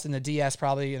they lost in the DS,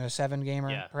 probably in a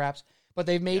 7-gamer, perhaps. But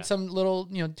they've made some little,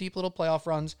 deep little playoff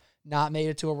runs, not made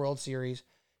it to a World Series.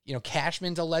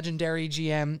 Cashman's a legendary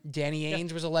GM. Danny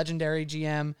Ainge was a legendary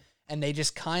GM. And they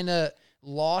just kind of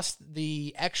lost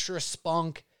the extra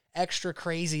spunk, extra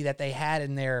crazy that they had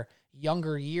in their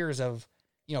younger years of,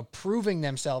 proving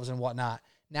themselves and whatnot.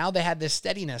 Now they had this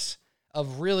steadiness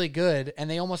of really good, and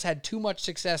they almost had too much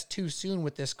success too soon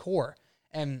with this core.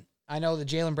 And I know the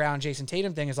Jaylen Brown, Jason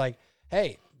Tatum thing is like,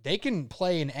 hey, they can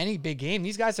play in any big game.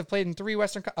 These guys have played in 3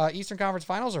 Eastern Conference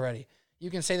Finals already. You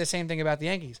can say the same thing about the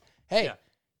Yankees. Hey,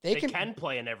 they can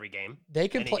play in every game. They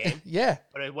can play, yeah.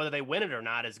 But whether they win it or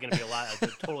not is going to be a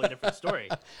totally different story.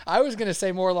 I was going to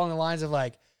say more along the lines of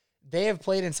like, they have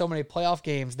played in so many playoff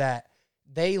games that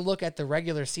they look at the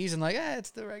regular season like, it's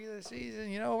the regular season.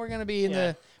 We're going to be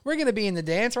in the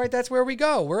dance, right? That's where we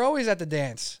go. We're always at the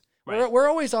dance. Right. We're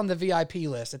always on the VIP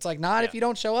list. It's like not if you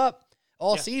don't show up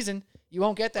all season, you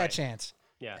won't get that chance.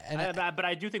 Yeah, but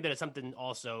I do think that it's something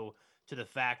also to the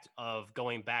fact of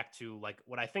going back to like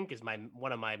what I think is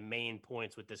one of my main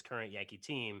points with this current Yankee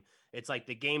team. It's like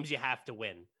the games you have to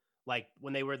win. Like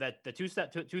when they were the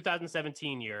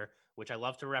 2017 year, which I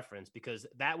love to reference because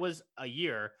that was a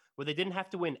year where they didn't have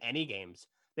to win any games.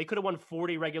 They could have won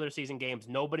 40 regular season games.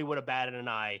 Nobody would have batted an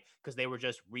eye because they were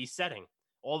just resetting.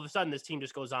 All of a sudden, this team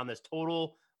just goes on this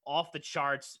total off the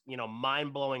charts,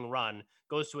 mind-blowing run,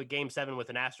 goes to a Game 7 with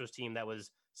an Astros team that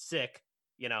was sick,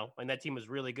 and that team was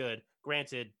really good.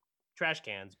 Granted, trash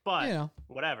cans, but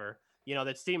whatever.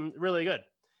 That team really good.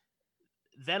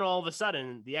 Then all of a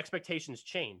sudden, the expectations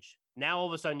change. Now, all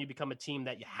of a sudden, you become a team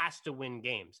that has to win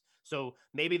games. So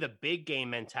maybe the big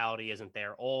game mentality isn't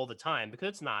there all the time because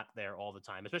it's not there all the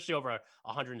time, especially over a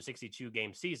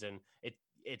 162-game season.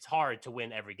 It's hard to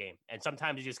win every game. And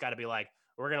sometimes you just got to be like,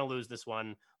 we're going to lose this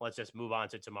one. Let's just move on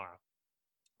to tomorrow.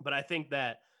 But I think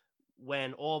that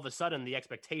when all of a sudden the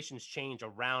expectations change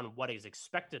around what is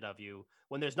expected of you,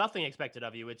 when there's nothing expected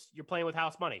of you, you're playing with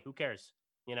house money. Who cares?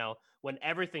 When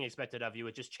everything expected of you,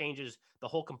 it just changes the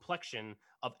whole complexion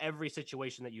of every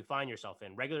situation that you find yourself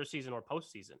in, regular season or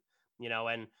postseason.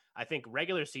 And I think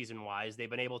regular season wise, they've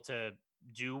been able to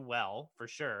do well for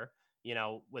sure.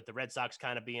 With the Red Sox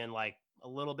kind of being like a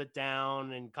little bit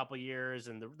down in a couple of years,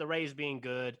 and the Rays being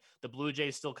good, the Blue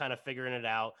Jays still kind of figuring it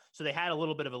out. So they had a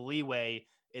little bit of a leeway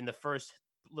in the first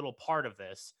little part of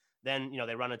this. Then,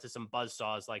 they run into some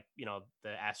buzzsaws like, the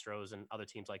Astros and other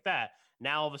teams like that.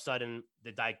 Now, all of a sudden,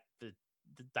 the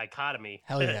dichotomy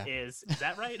is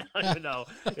that right? I don't even know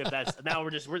if that's now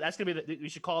that's going to be we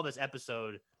should call this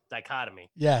episode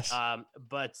Dichotomy. Yes.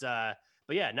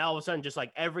 But yeah, now all of a sudden, just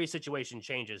like every situation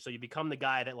changes. So you become the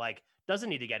guy that like doesn't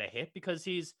need to get a hit because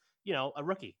he's, a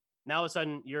rookie. Now all of a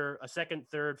sudden you're a second,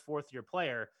 third, fourth year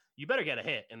player. You better get a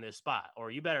hit in this spot,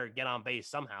 or you better get on base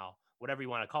somehow, whatever you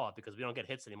want to call it, because we don't get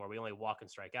hits anymore. We only walk and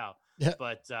strike out. Yeah.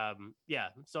 But yeah,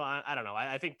 so I don't know.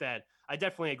 I think that I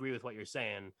definitely agree with what you're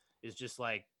saying. Is just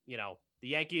like, the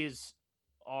Yankees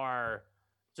are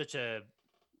such a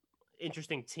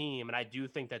interesting team. And I do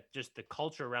think that just the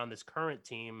culture around this current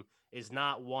team is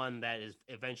not one that is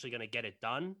eventually going to get it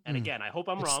done. And again, I hope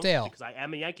I'm wrong because I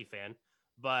am a Yankee fan,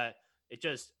 but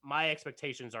my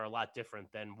expectations are a lot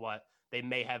different than what they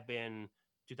may have been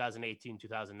 2018,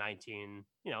 2019,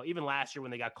 even last year when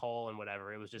they got Cole and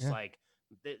whatever. It was just like,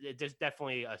 there's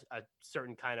definitely a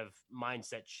certain kind of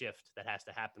mindset shift that has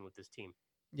to happen with this team.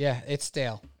 Yeah, it's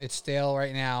stale. It's stale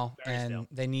right now,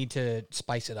 they need to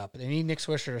spice it up. They need Nick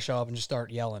Swisher to show up and just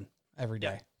start yelling every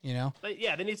day, But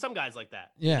yeah, they need some guys like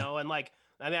that, and like,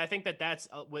 I think that's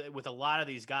with a lot of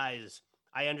these guys,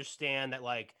 I understand that,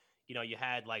 like, you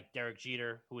had like Derek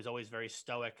Jeter, who was always very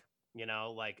stoic,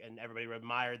 and everybody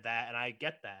admired that, and I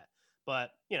get that.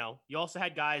 But, you also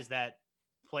had guys that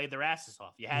played their asses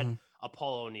off. You had a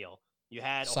Paul O'Neill. You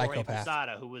had Jorge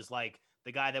Posada, who was like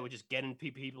the guy that would just get in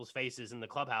people's faces in the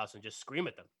clubhouse and just scream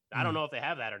at them. I don't know if they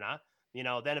have that or not.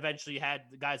 Then eventually you had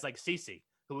guys like CeCe,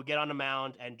 who would get on the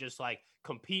mound and just like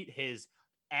compete his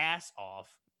ass off,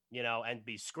 and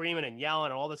be screaming and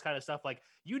yelling and all this kind of stuff. Like,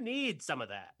 you need some of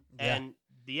that. Yeah. And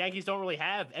the Yankees don't really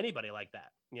have anybody like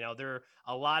that. There are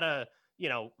a lot of,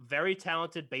 very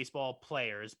talented baseball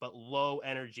players, but low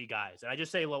energy guys. And I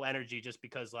just say low energy just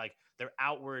because like their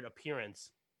outward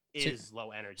appearance is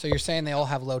low energy. So you're saying they all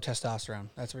have low testosterone.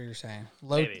 That's what you're saying.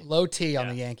 Low T on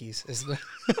the Yankees. Is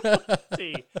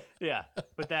T. Yeah.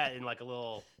 Put that in like a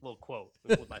little quote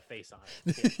with my face on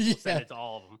it. We'll send it to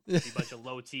all of them. It's a bunch of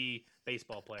low T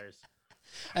baseball players.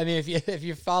 I mean, if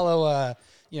you follow,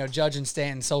 Judge and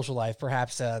Stanton's social life,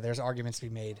 perhaps there's arguments to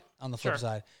be made on the flip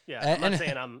side. Yeah, I'm not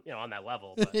saying I'm on that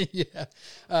level. But. Yeah.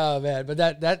 Oh man, but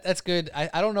that's good.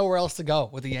 I don't know where else to go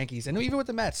with the Yankees, and even with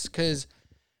the Mets, because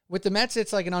with the Mets,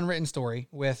 it's like an unwritten story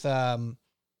with, their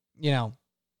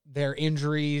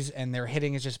injuries and their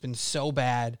hitting has just been so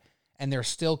bad, and they're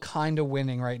still kind of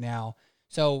winning right now.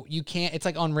 So it's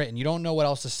like unwritten. You don't know what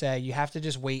else to say. You have to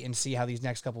just wait and see how these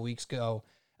next couple weeks go.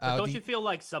 But don't you feel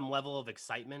like some level of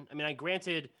excitement? I mean,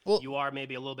 granted, you are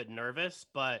maybe a little bit nervous,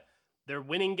 but they're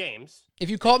winning games.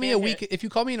 If you called me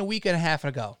in a week and a half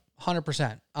ago,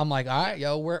 100%, I'm like, all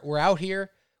right, we're out here.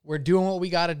 We're doing what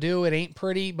we got to do. It ain't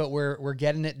pretty, but we're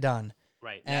getting it done.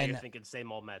 Right. Now you're thinking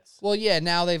same old Mets. Well, yeah,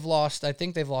 now I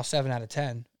think they've lost 7 out of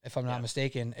 10, if I'm not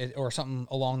mistaken, or something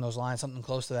along those lines, something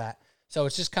close to that. So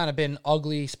it's just kind of been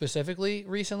ugly specifically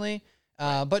recently.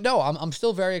 But no, I'm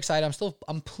still very excited.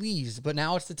 I'm pleased, but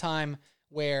now it's the time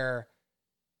where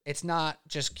it's not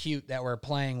just cute that we're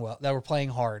playing well, that we're playing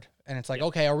hard. And it's like,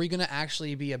 okay, are we going to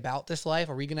actually be about this life?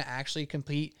 Are we going to actually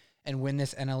compete and win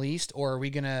this NL East? Or are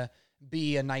we going to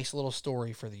be a nice little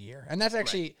story for the year? And that's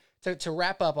actually to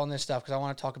wrap up on this stuff, because I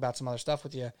want to talk about some other stuff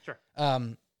with you. Sure.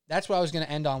 That's what I was going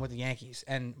to end on with the Yankees.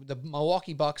 And the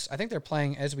Milwaukee Bucks, I think they're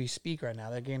playing as we speak right now.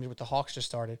 Their games with the Hawks just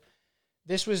started.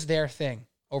 This was their thing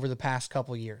over the past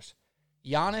couple years.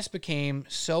 Giannis became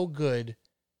so good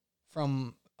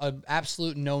from an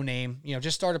absolute no-name.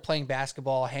 Just started playing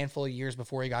basketball a handful of years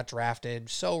before he got drafted.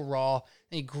 So raw.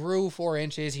 And he grew 4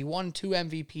 inches. He won 2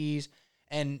 MVPs.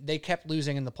 And they kept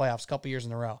losing in the playoffs a couple years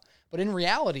in a row. But in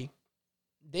reality,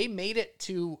 they made it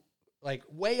to like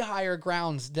way higher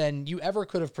grounds than you ever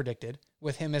could have predicted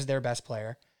with him as their best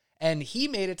player. And he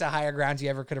made it to higher grounds you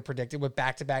ever could have predicted with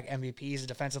back-to-back MVPs,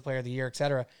 Defensive Player of the Year,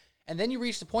 etc. And then you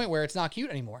reach the point where it's not cute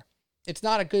anymore. It's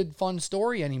not a good, fun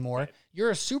story anymore. Right.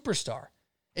 You're a superstar.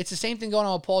 It's the same thing going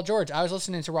on with Paul George. I was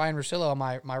listening to Ryan Russillo on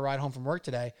my ride home from work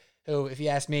today, who, if you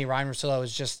ask me, Ryan Russillo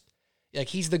is just, like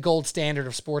he's the gold standard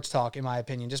of sports talk, in my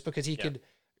opinion, just because he could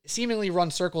seemingly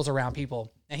run circles around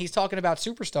people. And he's talking about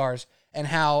superstars and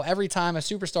how every time a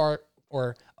superstar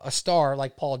or a star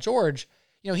like Paul George,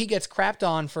 he gets crapped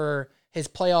on for his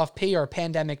playoff P or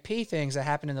pandemic P things that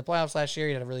happened in the playoffs last year.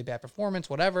 He had a really bad performance,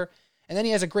 whatever. And then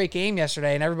he has a great game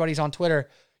yesterday, and everybody's on Twitter.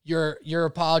 Your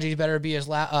apologies better be as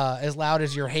loud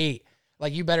as your hate.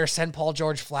 Like, you better send Paul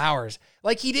George flowers.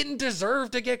 Like, he didn't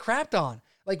deserve to get crapped on.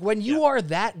 Like, when you are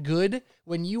that good,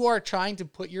 when you are trying to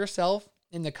put yourself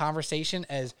in the conversation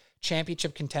as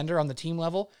championship contender on the team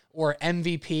level or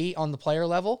MVP on the player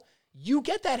level, you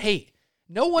get that hate.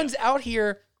 No one's out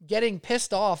here getting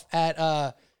pissed off at,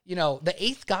 the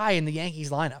eighth guy in the Yankees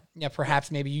lineup. Yeah,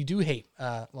 perhaps maybe you do hate,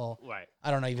 I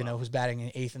don't even know who's batting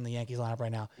in eighth in the Yankees lineup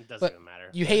right now. It doesn't even matter.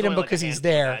 You hate him because he's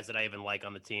there. Guys that I even like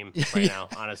on the team right now,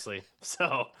 honestly.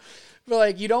 So, but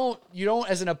like you don't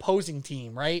as an opposing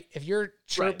team, right? If you're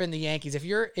chirping the Yankees, if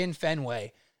you're in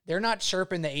Fenway, they're not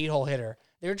chirping the 8-hole hitter.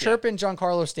 They're chirping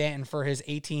Giancarlo Stanton for his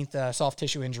 18th soft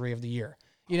tissue injury of the year.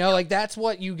 Like that's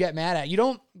what you get mad at.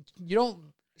 You don't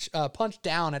punch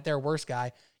down at their worst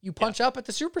guy. You punch up at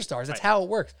the superstars. That's how it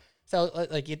works. So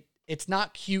like it's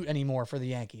not cute anymore for the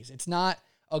Yankees. It's not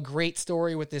a great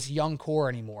story with this young core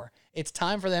anymore. It's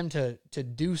time for them to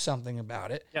do something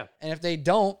about it. Yeah. And if they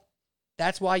don't,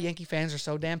 that's why Yankee fans are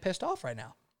so damn pissed off right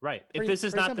now. Right. If this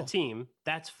is not simple. The team,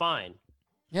 that's fine.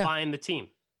 Yeah. Find the team.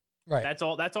 Right. That's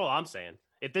all I'm saying.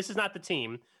 If this is not the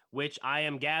team, which I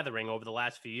am gathering over the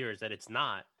last few years that it's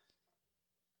not,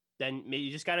 then you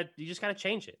just gotta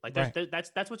change it. Like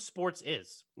that's what sports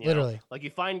is. Literally. Like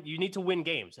you need to win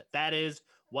games. That is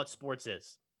what sports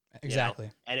is. Exactly.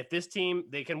 And if this team,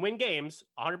 they can win games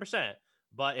 100%,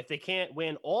 but if they can't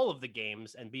win all of the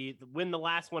games and win the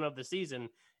last one of the season,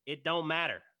 it don't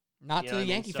matter. Not to the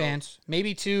Yankee fans.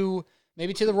 Maybe to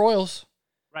the Royals.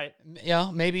 Right.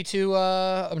 Yeah, maybe to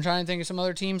I'm trying to think of some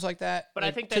other teams like that. But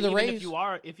I think that even if you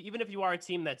are a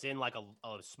team that's in like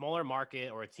a smaller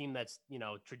market or a team that's,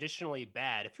 traditionally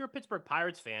bad, if you're a Pittsburgh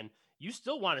Pirates fan, you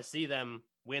still want to see them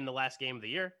win the last game of the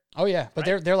year. Oh yeah, but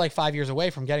they're like 5 years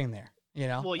away from getting there.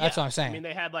 Well, that's what I'm saying. I mean,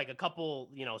 they had like a couple,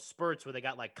 spurts where they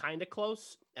got like kind of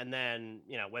close and then,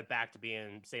 went back to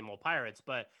being same old Pirates,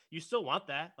 but you still want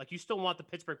that. Like you still want the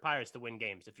Pittsburgh Pirates to win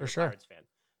games if you're a Pirates fan.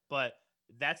 But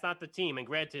that's not the team. And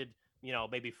granted,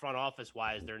 maybe front office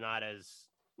wise, they're not as,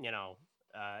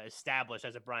 established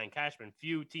as a Brian Cashman.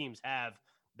 Few teams have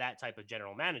that type of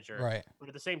general manager. Right. But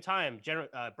at the same time,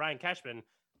 Brian Cashman,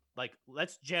 like,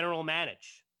 let's general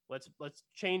manage. Let's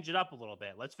change it up a little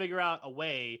bit. Let's figure out a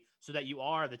way so that you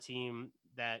are the team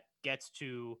that gets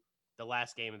to the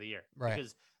last game of the year. Right.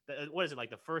 Because what is it,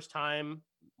 like the first time,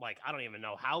 like, I don't even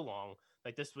know how long,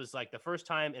 like this was like the first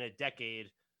time in a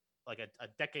decade, like a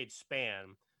decade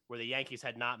span where the Yankees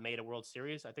had not made a World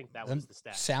Series. I think that was the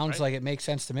stat. Sounds like it makes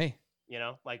sense to me.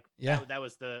 That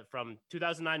was from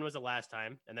 2009 was the last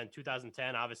time. And then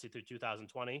 2010, obviously through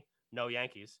 2020, no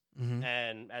Yankees. Mm-hmm.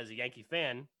 And as a Yankee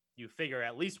fan, you figure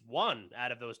at least one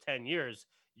out of those 10 years,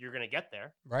 you're going to get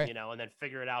there, right? And then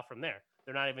figure it out from there.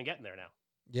 They're not even getting there now.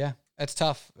 Yeah, that's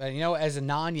tough. As a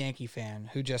non-Yankee fan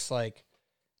who just like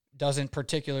doesn't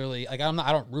particularly like,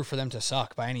 I don't root for them to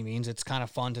suck by any means. It's kind of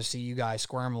fun to see you guys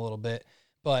squirm a little bit,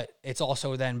 but it's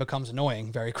also then becomes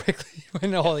annoying very quickly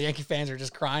when all the Yankee fans are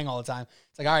just crying all the time.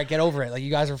 It's like, all right, get over it. Like,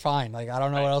 you guys are fine. Like, I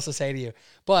don't know what else to say to you.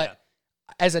 But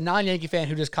as a non-Yankee fan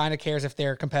who just kind of cares if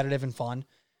they're competitive and fun,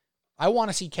 I want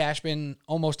to see Cashman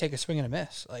almost take a swing and a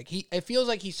miss. Like, it feels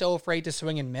like he's so afraid to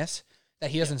swing and miss that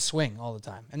he doesn't swing all the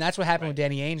time. And that's what happened with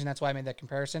Danny Ainge, and that's why I made that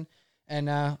comparison.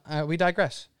 And we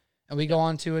digress. And we go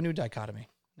on to a new dichotomy.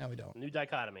 No, we don't. New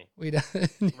dichotomy. We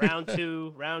don't.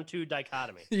 round two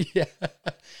dichotomy. Yeah.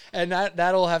 And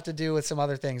that'll have to do with some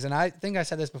other things. And I think I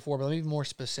said this before, but let me be more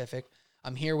specific.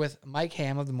 I'm here with Mike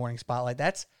Ham of The Morning Spotlight.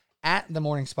 That's at The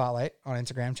Morning Spotlight on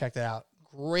Instagram. Check that out.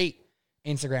 Great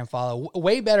Instagram follow.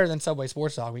 Way better than Subway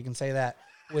Sports Talk. We can say that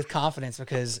with confidence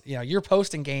because, your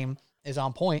posting game is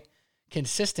on point,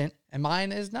 consistent, and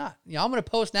mine is not. I'm going to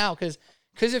post now because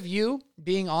of you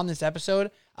being on this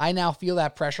episode, I now feel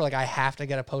that pressure like I have to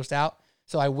get a post out.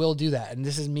 So I will do that. And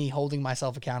this is me holding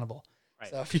myself accountable. Right.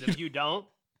 So if you don't,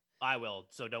 I will.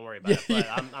 So don't worry about it. But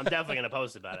I'm definitely going to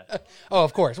post about it. Oh,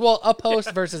 of course. Well, a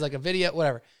post versus like a video,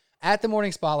 whatever. At The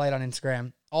Morning Spotlight on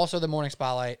Instagram. Also The Morning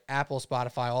Spotlight, Apple,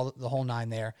 Spotify, all the whole nine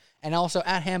there. And also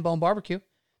at Hambone Barbecue.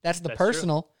 That's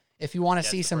personal. True. If you want to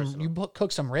see you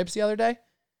cooked some ribs the other day.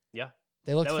 Yeah.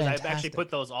 They look fantastic. I actually put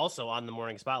those also on The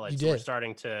Morning Spotlight. So we're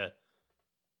starting to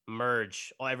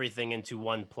merge everything into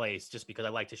one place just because I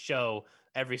like to show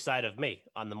every side of me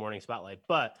on The Morning Spotlight.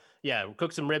 But yeah, we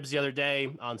cooked some ribs the other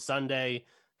day on Sunday.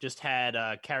 just had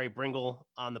Carrie Bringle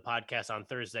on the podcast on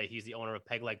Thursday. He's the owner of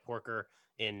Peg Leg Porker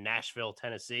in Nashville,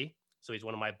 Tennessee. So he's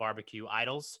one of my barbecue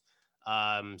idols.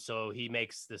 So he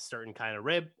makes this certain kind of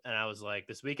rib. And I was like,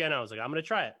 this weekend, I'm going to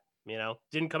try it.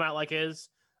 Didn't come out like his.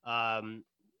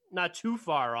 Not too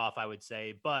far off, I would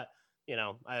say. But,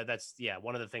 that's,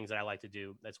 one of the things that I like to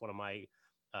do. That's one of my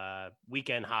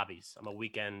weekend hobbies. I'm a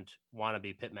weekend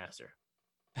wannabe pitmaster.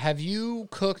 Have you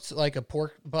cooked like a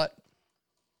pork butt?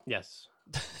 Yes.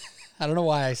 I don't know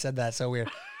why I said that so weird.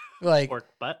 Like pork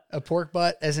butt? A pork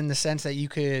butt, as in the sense that you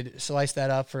could slice that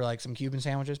up for like some Cuban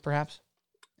sandwiches, perhaps?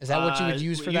 Is that what you would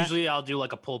use for that? Usually I'll do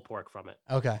like a pulled pork from it.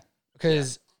 Okay.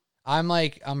 Because I'm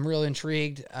real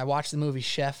intrigued. I watched the movie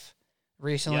Chef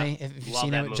recently. Yeah. If you've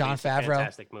seen it with Jon Favreau.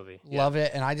 Fantastic movie. Love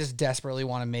it. And I just desperately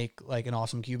want to make like an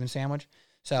awesome Cuban sandwich.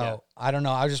 So I don't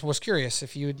know. I just was curious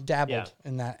if you dabbled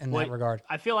in that regard.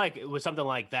 I feel like it was something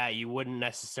like that. You wouldn't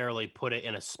necessarily put it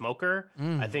in a smoker.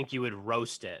 I think you would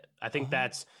roast it. I think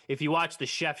that's if you watch the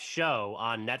Chef show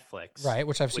on Netflix, right?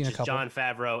 Which I've seen a couple. Jon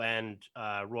Favreau and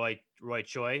Roy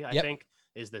Choi, I think,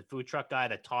 is the food truck guy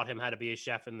that taught him how to be a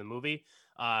chef in the movie.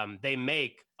 They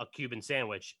make a Cuban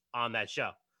sandwich on that show.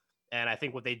 And I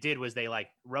think what they did was they like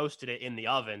roasted it in the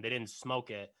oven. They didn't smoke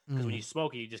it because when you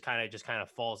smoke it, you just kind of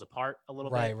falls apart a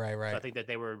little bit. Right. So I think that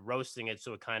they were roasting it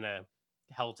so it kind of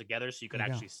held together, so you could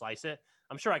actually slice it.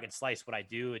 I'm sure I could slice what I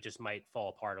do. It just might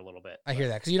fall apart a little bit. I hear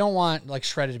that because you don't want like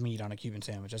shredded meat on a Cuban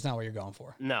sandwich. That's not what you're going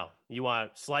for. No, you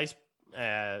want sliced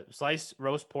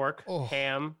roast pork,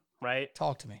 ham, right?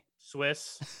 Talk to me.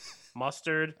 Swiss,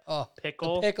 mustard,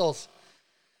 pickle, pickles.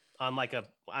 On like I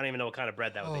don't even know what kind of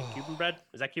bread that would be. Cuban bread?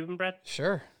 Is that Cuban bread?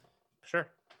 Sure. Perhaps.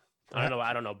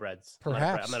 I don't know breads.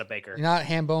 Perhaps. I'm not a baker. You're not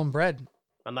ham bone bread.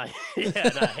 I'm not.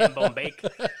 Not ham bone bake.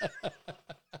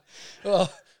 Well,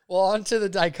 on to the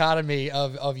dichotomy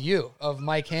of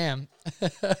Mike Ham.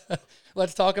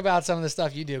 Let's talk about some of the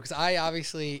stuff you do, because I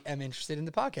obviously am interested in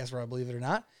the podcast world, believe it or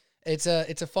not. It's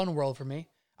a fun world for me.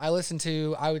 I listen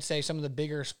to, I would say, some of the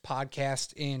bigger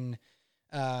podcasts in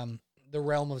the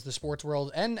realm of the sports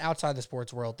world and outside the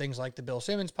sports world. Things like the Bill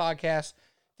Simmons podcast,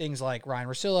 things like Ryan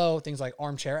Russillo, things like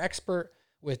Armchair Expert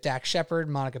with Dax Shepard,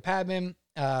 Monica Padman,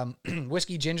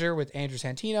 Whiskey Ginger with Andrew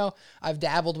Santino. I've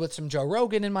dabbled with some Joe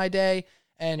Rogan in my day,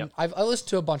 and I listened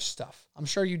to a bunch of stuff. I'm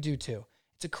sure you do too.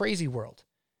 It's a crazy world.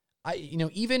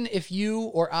 Even if you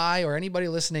or I or anybody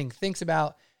listening thinks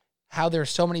about how there's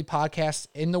so many podcasts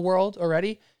in the world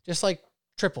already, just like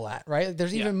triple that, right?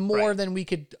 There's even more than we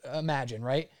could imagine,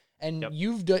 right? And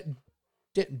you've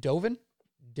Dovin?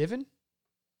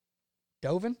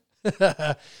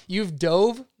 You've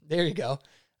dove. There you go.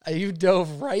 You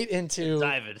dove right into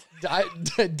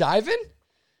diving.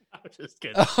 I was just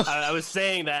kidding. I was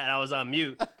saying that and I was on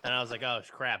mute and I was like, oh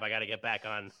crap, I got to get back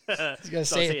on. I was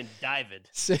saying dived.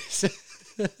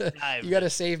 You got to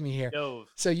save me here. Dove.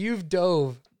 So you've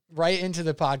dove right into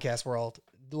the podcast world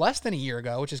less than a year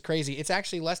ago, which is crazy. It's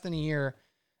actually less than a year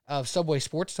of Subway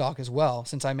Sports Talk as well,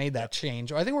 since I made that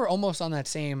change. I think we're almost on that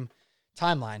same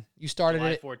timeline. You started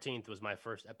July it. 14th was my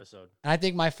first episode. And I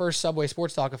think my first Subway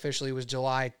Sports Talk officially was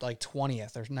July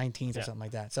 20th or 19th or something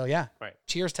like that. So right.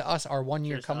 Cheers to us, our 1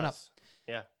 year coming up.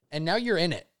 Yeah. And now you're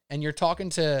in it and you're talking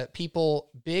to people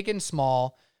big and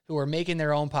small who are making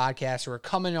their own podcasts, who are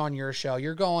coming on your show.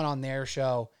 You're going on their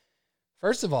show.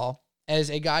 First of all, as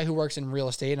a guy who works in real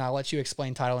estate, and I'll let you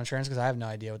explain title insurance because I have no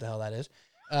idea what the hell that is.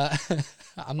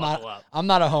 I'm not a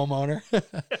homeowner.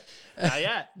 Not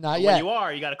yet. Not yet. When you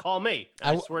are, you got to call me.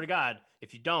 I swear to God,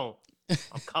 if you don't,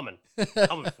 I'm coming.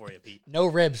 Coming for you, Pete. No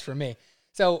ribs for me.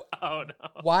 So, oh no.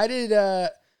 Why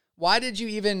did you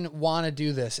even want to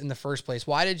do this in the first place?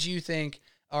 Why did you think,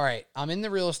 all right, I'm in the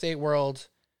real estate world.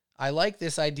 I like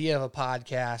this idea of a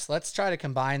podcast. Let's try to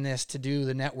combine this to do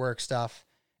the network stuff.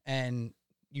 And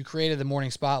you created the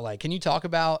Morning Spotlight. Can you talk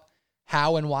about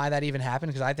how and why that even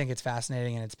happened? Because I think it's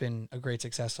fascinating and it's been a great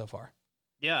success so far.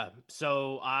 Yeah.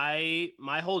 So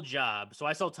my whole job, so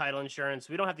I sell title insurance.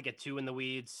 We don't have to get too in the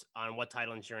weeds on what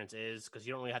title insurance is because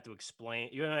you don't really have to explain.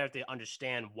 You don't have to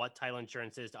understand what title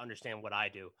insurance is to understand what I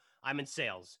do. I'm in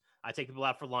sales. I take people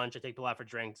out for lunch. I take people out for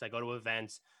drinks. I go to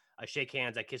events. I shake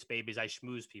hands. I kiss babies. I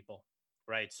schmooze people.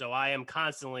 Right. So I am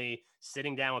constantly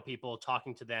sitting down with people,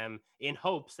 talking to them in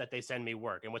hopes that they send me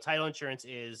work. And what title insurance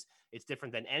is, it's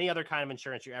different than any other kind of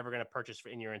insurance you're ever going to purchase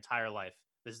in your entire life.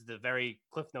 This is the very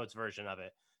Cliff Notes version of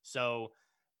it. So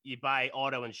you buy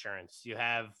auto insurance, you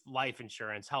have life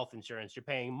insurance, health insurance, you're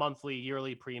paying monthly,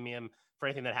 yearly premium for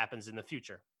anything that happens in the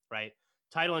future, right?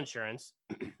 Title insurance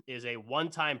is a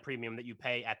one-time premium that you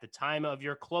pay at the time of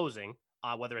your closing,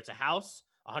 whether it's a house,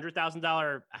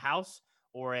 $100,000 a house,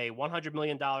 or a $100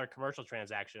 million commercial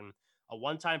transaction. a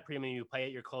one-time premium you pay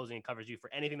at your closing. It covers you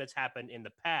for anything that's happened in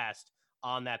the past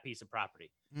on that piece of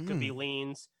property. Could be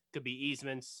liens, could be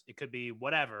easements, it could be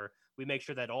whatever. We make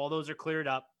sure that all those are cleared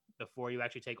up before you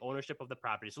actually take ownership of the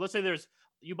property. So let's say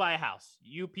you buy a house.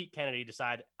 You, Pete Kennedy,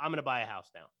 decide, I'm going to buy a house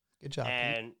now. Good job,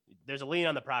 and Pete. There's a lien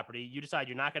on the property. You decide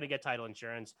you're not going to get title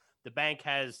insurance. The bank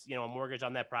has, a mortgage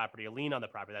on that property, a lien on the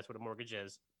property. That's what a mortgage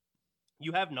is.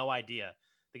 You have no idea.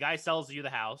 The guy sells you the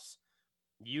house.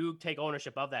 You take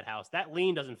ownership of that house. That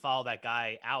lien doesn't follow that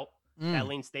guy out. That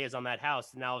lien stays on that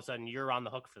house. And now all of a sudden you're on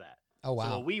the hook for that. Oh, wow.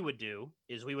 So what we would do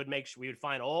is we would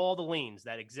find all the liens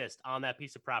that exist on that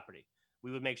piece of property.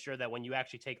 We would make sure that when you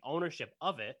actually take ownership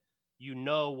of it, you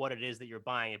know what it is that you're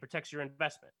buying. It protects your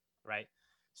investment, right?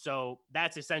 So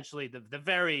that's essentially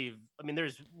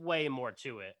there's way more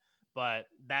to it, but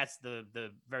that's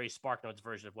the very SparkNotes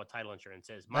version of what title insurance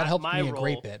is. That helped me a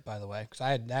great bit, by the way, because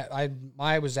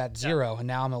I was at 0 and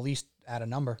now I'm at least at a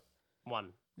number.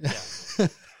 1. Yeah.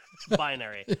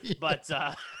 Binary. But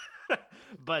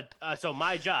so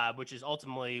my job, which is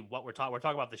ultimately what we're talking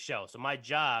about the show. So my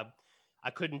job,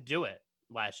 I couldn't do it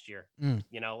last year.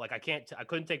 I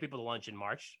couldn't take people to lunch in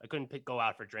March. I couldn't go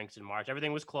out for drinks in March.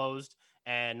 Everything was closed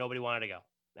and nobody wanted to go.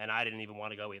 And I didn't even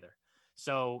want to go either.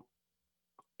 So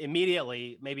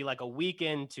immediately, maybe like a week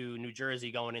into New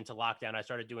Jersey going into lockdown, I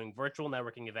started doing virtual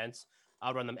networking events.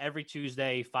 I'll run them every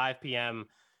Tuesday, 5 p.m.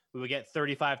 We would get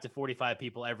 35 to 45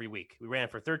 people every week. We ran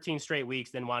for 13 straight weeks,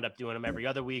 then wound up doing them every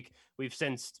other week. We've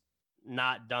since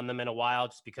not done them in a while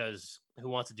just because who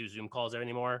wants to do Zoom calls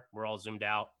anymore? We're all Zoomed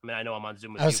out. I mean, I know I'm on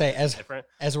Zoom with you. I would say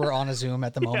as we're on a Zoom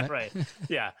at the moment. Yeah, right.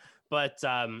 Yeah. But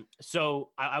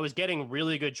so I was getting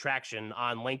really good traction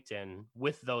on LinkedIn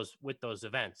with those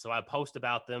events. So I post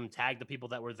about them, tag the people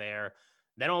that were there.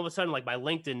 Then all of a sudden, like my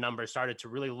LinkedIn numbers started to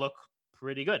really look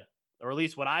pretty good, or at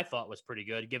least what I thought was pretty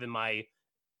good given my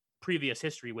previous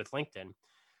history with LinkedIn.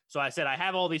 So I said, I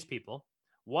have all these people.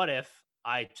 What if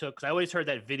because I always heard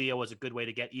that video was a good way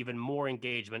to get even more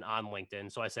engagement on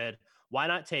LinkedIn. So I said, why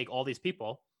not take all these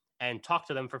people and talk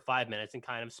to them for 5 minutes and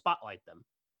kind of spotlight them,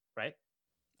 right?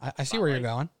 I see where you're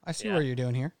going. I see what you're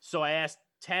doing here. So I asked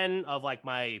 10 of like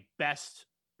my best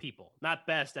people, not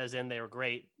best as in they were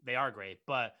great. They are great,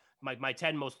 but my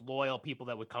 10 most loyal people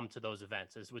that would come to those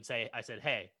events I said,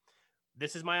 hey,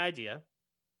 this is my idea.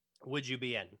 Would you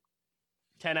be in?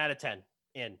 10 out of 10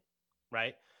 in,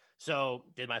 right? So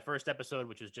did my first episode,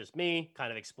 which was just me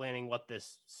kind of explaining what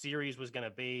this series was going to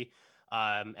be.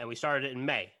 And we started it in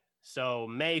May. So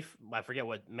May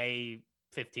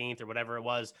 15th or whatever it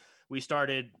was, we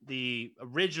started the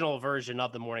original version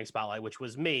of the Morning Spotlight, which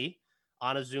was me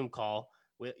on a Zoom call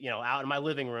with, out in my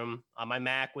living room on my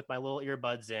Mac with my little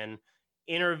earbuds in,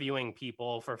 interviewing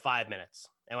people for 5 minutes.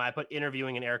 And I put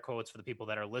interviewing in air quotes for the people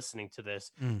that are listening to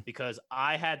this, because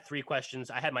I had 3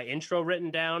 questions. I had my intro written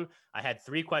down. I had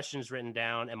 3 questions written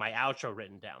down and my outro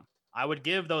written down. I would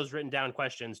give those written down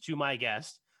questions to my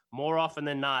guest. More often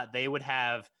than not, they would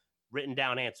have written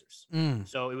down answers.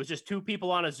 So it was just 2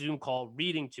 people on a Zoom call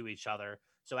reading to each other.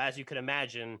 So as you can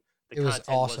imagine, the content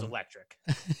was electric.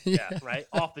 Yeah, right?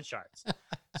 Off the charts.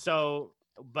 So,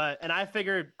 and I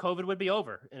figured COVID would be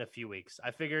over in a few weeks.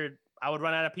 I figured I would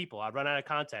run out of people. I'd run out of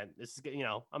content. This is,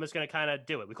 I'm just going to kind of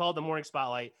do it. We call it the Morning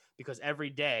Spotlight because every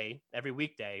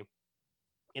weekday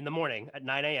in the morning at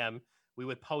 9 a.m., we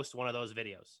would post one of those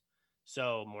videos.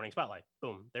 So Morning Spotlight,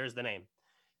 boom, there's the name.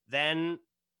 Then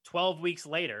 12 weeks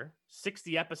later,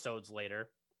 60 episodes later,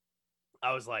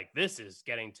 I was like, this is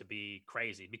getting to be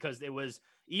crazy, because it was,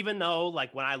 even though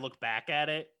like when I look back at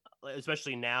it,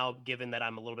 especially now, given that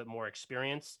I'm a little bit more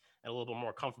experienced and a little bit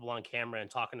more comfortable on camera and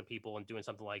talking to people and doing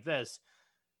something like this,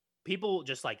 people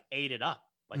just like ate it up.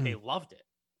 Like they loved it.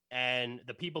 And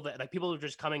the people were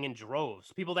just coming in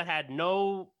droves, people that had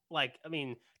no,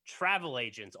 travel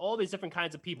agents, all these different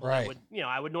kinds of people that would,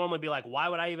 I would normally be like, why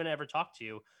would I even ever talk to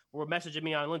you? Or messaging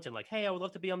me on LinkedIn, like, hey, I would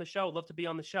love to be on the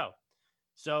show.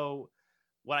 So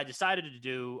what I decided to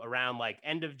do around like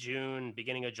end of June,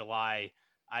 beginning of July,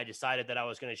 I decided that I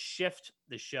was going to shift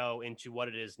the show into what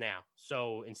it is now.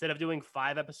 So instead of doing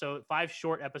 5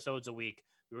 short episodes a week,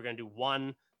 we were going to do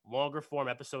 1 longer form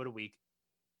episode a week.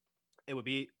 It would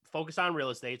be focused on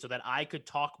real estate so that I could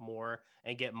talk more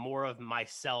and get more of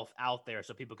myself out there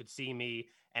so people could see me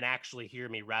and actually hear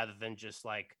me, rather than just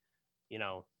like,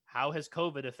 how has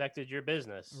COVID affected your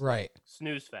business? Right.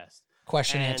 Snooze fest.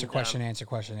 Question, answer.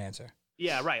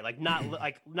 Yeah, right. Like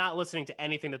not listening to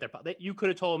anything that you could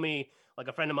have told me. Like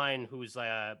a friend of mine who's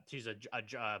she's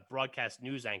a broadcast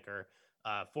news anchor,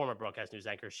 former broadcast news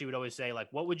anchor. She would always say, like,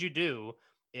 what would you do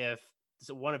if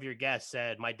one of your guests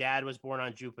said, my dad was born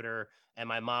on Jupiter and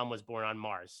my mom was born on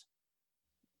Mars?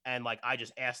 and like I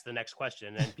just ask the next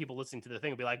question, and people listening to the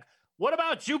thing will be like, "What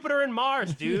about Jupiter and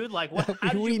Mars, dude? Like, what? How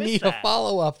did we you miss need that?" a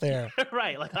follow up there,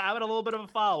 right? Like, I had a little bit of a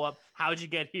follow up. How'd you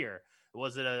get here?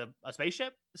 Was it a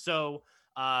spaceship? So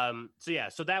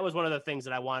that was one of the things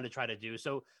that I wanted to try to do.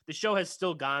 So the show has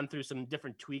still gone through some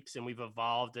different tweaks, and we've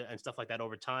evolved and stuff like that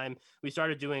over time. We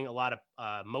started doing a lot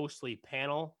of mostly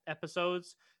panel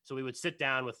episodes. So we would sit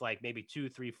down with like maybe 2,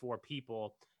 3, 4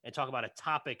 people and talk about a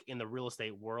topic in the real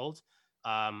estate world.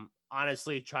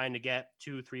 Honestly, trying to get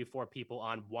 2, 3, 4 people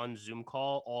on one Zoom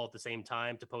call all at the same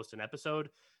time to post an episode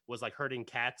was like herding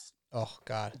cats. Oh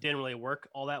God. It didn't really work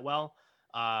all that well.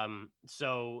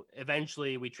 So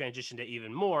eventually we transitioned it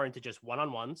even more into just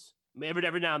one-on-ones.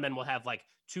 Every now and then we'll have like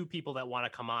 2 people that want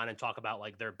to come on and talk about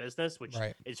like their business, which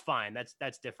is fine.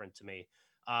 That's different to me.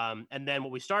 And then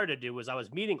what we started to do was I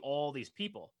was meeting all these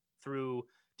people through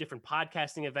different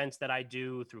podcasting events that I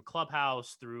do, through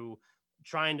Clubhouse, through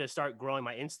trying to start growing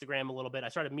my Instagram a little bit. I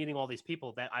started meeting all these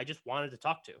people that I just wanted to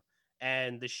talk to.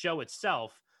 And the show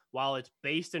itself, while it's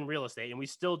based in real estate, and we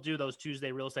still do those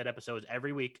Tuesday real estate episodes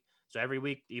every week. So every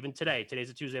week, even today's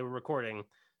a Tuesday we're recording,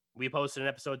 we posted an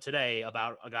episode today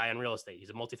about a guy in real estate. He's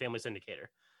a multifamily syndicator.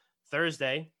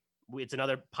 Thursday, it's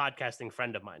another podcasting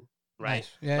friend of mine, right? Nice.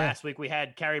 Yeah, Last week we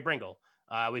had Carrie Bringle.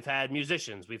 We've had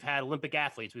musicians. We've had Olympic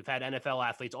athletes. We've had NFL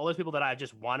athletes. All those people that I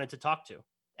just wanted to talk to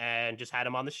and just had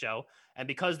them on the show. And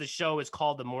because the show is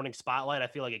called The Morning Spotlight, I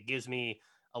feel like it gives me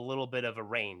a little bit of a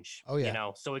range. Oh,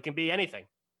 yeah. So it can be anything.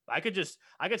 I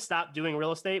could stop doing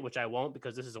real estate, which I won't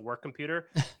because this is a work computer.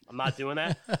 I'm not doing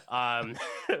that.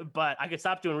 But I could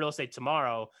stop doing real estate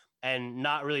tomorrow and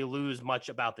not really lose much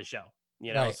about the show,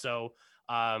 Right. So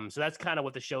that's kind of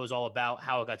what the show is all about,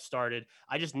 how it got started.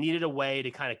 I just needed a way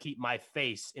to kind of keep my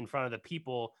face in front of the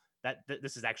people that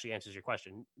this is actually answers your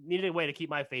question. Needed a way to keep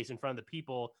my face in front of the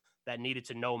people that needed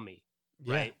to know me.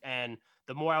 Yeah. Right. And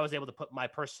the more I was able to put my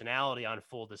personality on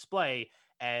full display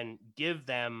and give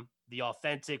them the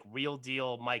authentic, real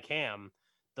deal Mike Hamm,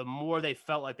 the more they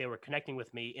felt like they were connecting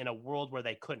with me in a world where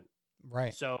they couldn't.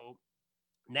 Right. So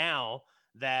now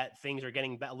that things are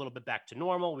getting a little bit back to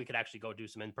normal, we could actually go do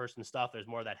some in-person stuff. There's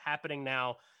more of that happening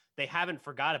now. They haven't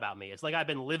forgot about me. It's like I've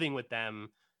been living with them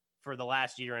for the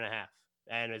last year and a half.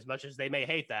 And as much as they may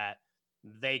hate that,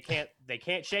 they can't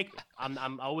shake me.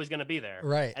 I'm always going to be there.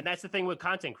 Right. And that's the thing with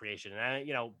content creation. And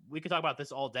we could talk about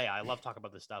this all day. I love talking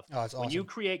about this stuff. Oh, it's awesome. When you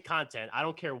create content, I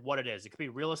don't care what it is. It could be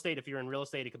real estate. If you're in real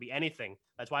estate, it could be anything.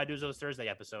 That's why I do those Thursday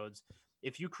episodes.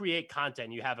 If you create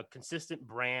content, you have a consistent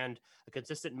brand, a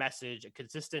consistent message, a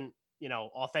consistent,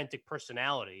 authentic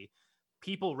personality,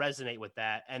 people resonate with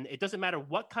that. And it doesn't matter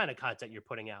what kind of content you're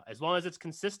putting out. As long as it's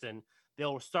consistent,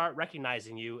 they'll start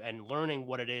recognizing you and learning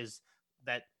what it is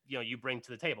that you bring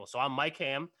to the table. So I'm Mike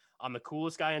Hamm. I'm the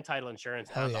coolest guy in title insurance,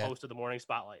 and I'm the host of the Morning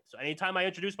Spotlight. So anytime I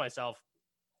introduce myself,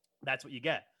 that's what you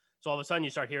get. So all of a sudden you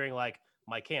start hearing like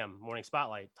Mike Hamm, Morning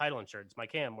Spotlight, title insurance,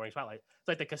 Mike Hamm, Morning Spotlight. It's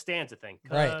like the Costanza thing.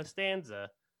 Costanza,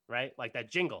 right? Like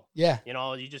that jingle. Yeah.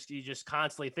 You just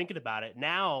constantly thinking about it.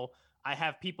 Now I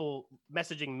have people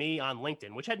messaging me on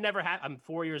LinkedIn, which had never happened. I'm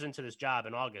 4 years into this job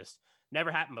in August.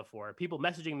 Never happened before. People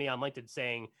messaging me on LinkedIn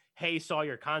saying, "Hey, saw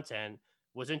your content.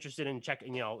 Was interested in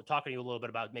checking, talking to you a little bit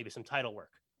about maybe some title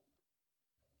work."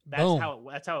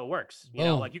 That's how it works.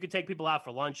 Like you could take people out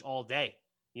for lunch all day.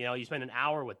 You spend an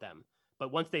hour with them,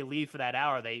 but once they leave for that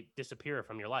hour, they disappear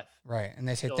from your life. Right. And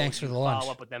they say, thanks for the lunch.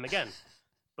 Follow up with them again.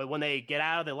 But when they get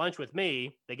out of their lunch with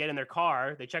me, they get in their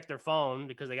car, they check their phone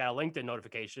because they got a LinkedIn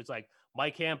notification. It's like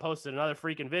Mike Hamm posted another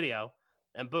freaking video,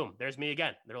 and boom, there's me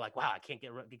again. They're like, wow, I can't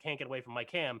get away from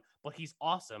Mike Hamm, but he's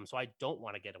awesome, so I don't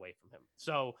want to get away from him.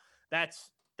 So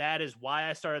that is why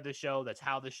I started this show. That's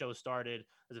how the show started.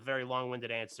 It's a very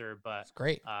long-winded answer, but it's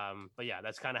great. But yeah,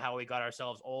 that's kind of how we got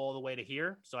ourselves all the way to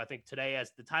here. So I think today,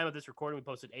 as the time of this recording, we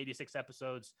posted 86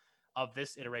 episodes of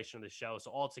this iteration of the show.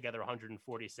 So altogether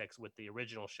 146 with the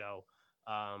original show.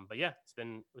 But yeah, it's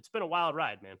been a wild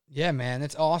ride, man. Yeah, man,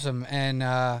 it's awesome. And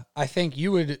I think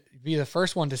you would be the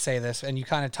first one to say this, and you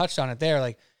kind of touched on it there.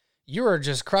 Like, you are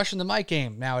just crushing the mic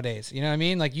game nowadays. You know what I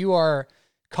mean? Like, you are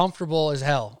comfortable as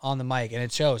hell on the mic, and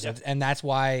it shows. Yep. And that's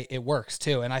why it works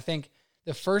too. And I think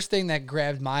the first thing that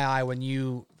grabbed my eye when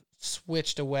you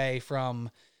switched away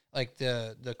from like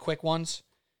the quick ones,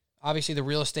 obviously the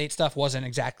real estate stuff wasn't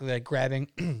exactly like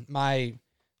grabbing my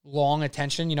long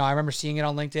attention. I remember seeing it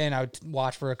on LinkedIn. I would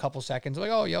watch for a couple seconds,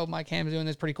 like, oh, yo, Mike Hamm's doing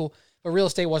this, pretty cool. But real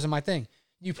estate wasn't my thing.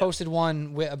 You posted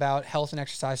one about health and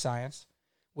exercise science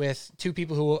with 2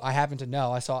 people who I happen to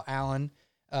know. I saw Alan,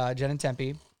 Jen and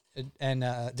Tempe, And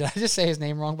did I just say his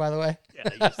name wrong, by the way? Yeah,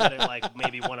 you said it like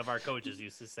maybe one of our coaches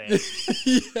used to say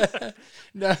it. Yeah.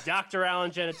 No. Dr.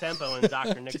 Alan Genetempo and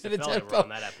Dr. Nick Cifelli were on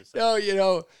that episode. No, you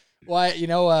know, why, you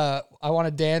know, I want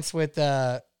to dance with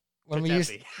when we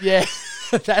used, yeah,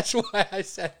 that's why I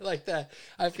said it like that.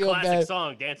 I feel classic bad.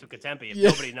 Song, Dance with Katempe. If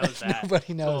nobody knows that,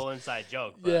 nobody knows. It's a little inside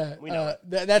joke. But yeah, we know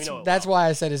that's why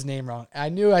I said his name wrong. I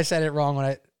knew I said it wrong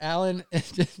when Alan.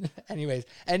 Anyways,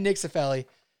 and Nick Cifelli.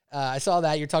 I saw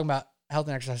that you're talking about health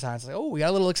and exercise science. Like, oh, we got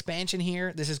a little expansion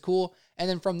here. This is cool. And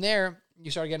then from there,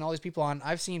 you started getting all these people on.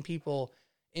 I've seen people,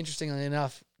 interestingly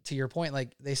enough, to your point, like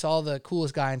they saw the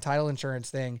coolest guy in title insurance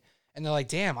thing, and they're like,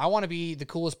 damn, I want to be the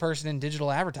coolest person in digital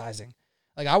advertising.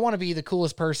 Like, I want to be the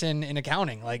coolest person in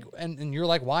accounting. Like, and you're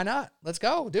like, why not? Let's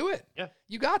go. Do it. Yeah.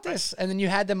 You got this. And then you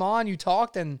had them on, you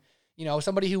talked, and, you know,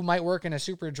 somebody who might work in a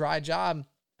super dry job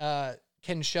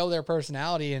can show their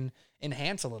personality and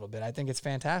enhance a little bit. I think it's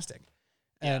fantastic.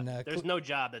 Yeah, and there's no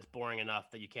job that's boring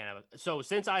enough that you can't have it. So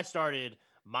since I started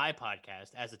my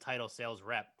podcast as a title sales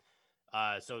rep,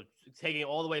 so taking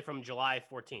all the way from July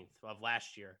 14th of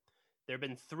last year, there have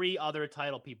been 3 other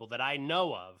title people that I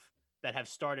know of that have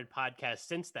started podcasts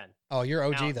since then. Oh, you're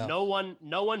OG though.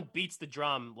 No one beats the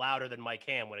drum louder than Mike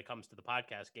Ham when it comes to the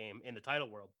podcast game in the title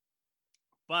world.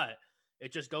 But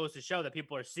it just goes to show that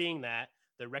people are seeing that.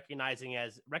 They're recognizing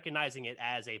it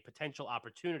as a potential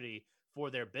opportunity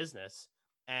for their business.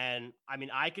 And I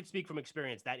mean, I could speak from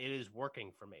experience that it is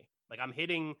working for me. Like, I'm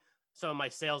hitting some of my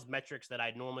sales metrics that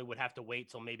I normally would have to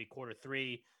wait till maybe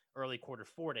Q3, early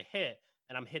Q4 to hit.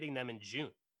 And I'm hitting them in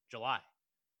July,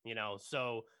 you know?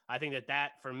 So I think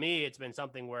that for me, it's been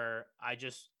something where I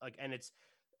just like, and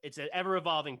it's an ever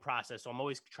evolving process. So I'm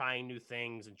always trying new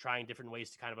things and trying different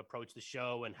ways to kind of approach the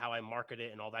show and how I market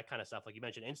it and all that kind of stuff. Like you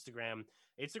mentioned,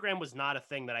 Instagram was not a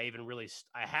thing that I even really,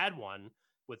 I had one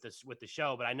with the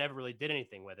show, but I never really did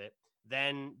anything with it.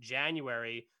 Then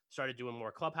January started doing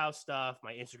more Clubhouse stuff.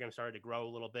 My Instagram started to grow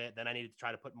a little bit. Then I needed to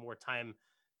try to put more time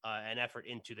and effort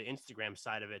into the Instagram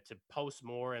side of it to post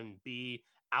more and be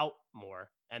out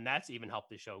more. And that's even helped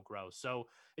the show grow. So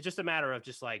it's just a matter of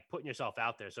just like putting yourself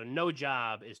out there. So no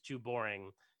job is too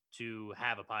boring to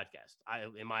have a podcast.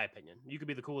 In my opinion, you could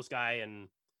be the coolest guy in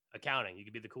accounting. You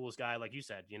could be the coolest guy, like you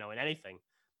said, you know, in anything.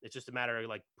 It's just a matter of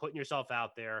like putting yourself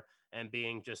out there and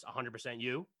being just 100%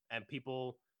 you, and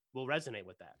people will resonate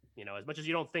with that. You know, as much as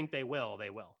you don't think they will, they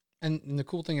will. And the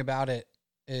cool thing about it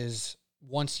is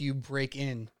once you break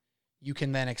in, you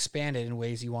can then expand it in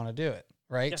ways you want to do it.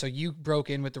 Right. Yeah. So you broke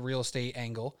in with the real estate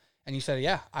angle and you said,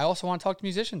 yeah, I also want to talk to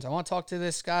musicians. I want to talk to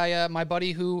this guy, my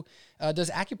buddy who does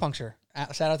acupuncture.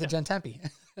 Shout out to Jen Tempe.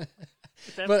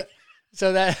 But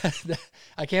so that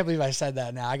I can't believe I said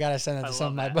that now. I got to send that to some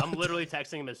of my buddies. I'm literally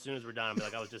texting him as soon as we're done. I'll be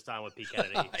like, I was just on with Pete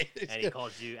Kennedy and he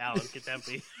called you Alan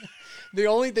Katempe. The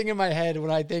only thing in my head when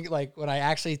I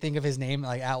actually think of his name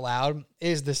like out loud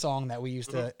is the song that we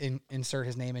used to insert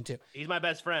his name into. He's my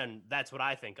best friend. That's what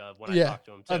I think of when I talk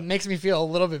to him too. It makes me feel a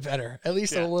little bit better, at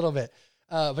least a little bit.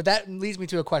 But that leads me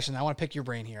to a question. I want to pick your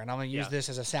brain here, and I'm going to use this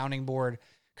as a sounding board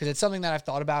because it's something that I've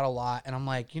thought about a lot. And I'm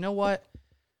like, you know what?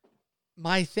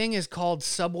 My thing is called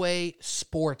Subway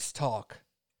Sports Talk.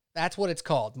 That's what it's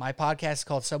called. My podcast is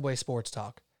called Subway Sports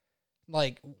Talk.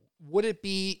 Like, would it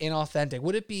be inauthentic?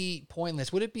 Would it be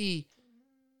pointless? Would it be,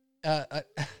 I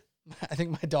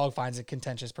think my dog finds it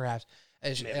contentious, perhaps. I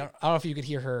don't know if you could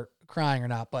hear her crying or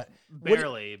not, but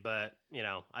barely, but you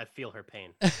know, I feel her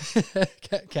pain.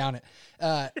 Count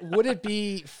it. Would it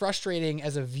be frustrating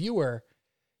as a viewer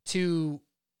to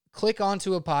click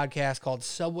onto a podcast called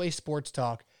Subway Sports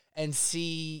Talk and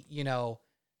see, you know,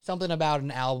 something about an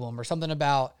album or something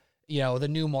about, you know, the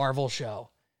new Marvel show?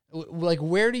 Like,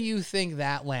 where do you think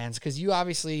that lands? Because you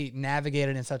obviously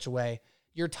navigated in such a way.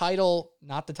 Your title,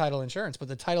 not the title insurance, but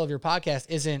the title of your podcast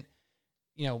isn't,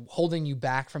 you know, holding you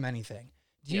back from anything.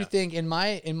 Do you think in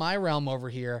my realm over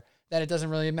here that it doesn't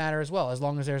really matter as well? As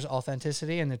long as there's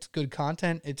authenticity and it's good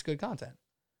content, it's good content.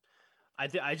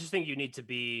 I just think you need to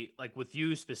be, like with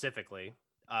you specifically,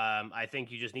 I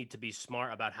think you just need to be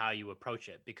smart about how you approach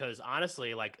it. Because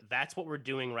honestly, like that's what we're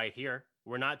doing right here.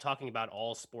 We're not talking about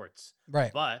all sports.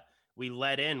 Right. But we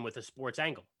led in with a sports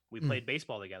angle. We played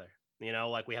baseball together. You know,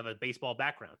 like we have a baseball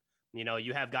background. You know,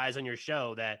 you have guys on your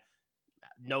show that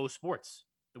know sports,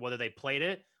 whether they played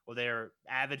it or they're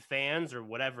avid fans or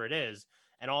whatever it is.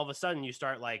 And all of a sudden you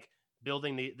start like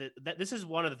building this is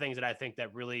one of the things that I think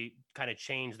that really kind of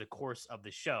changed the course of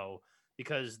the show,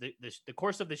 because the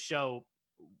course of the show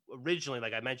originally,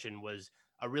 like I mentioned, was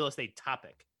a real estate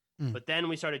topic. But then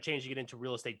we started changing it into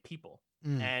real estate people.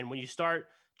 And when you start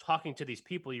talking to these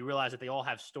people, you realize that they all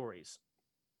have stories.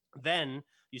 then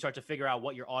you start to figure out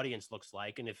what your audience looks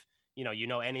like. And if, you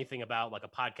know anything about like a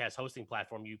podcast hosting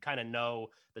platform, you kind of know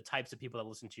the types of people that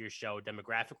listen to your show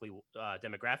demographically.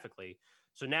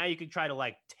 So now you can try to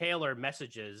like tailor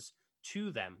messages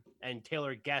to them and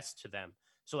tailor guests to them.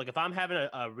 So like if I'm having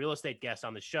a real estate guest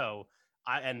on the show,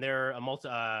 and they're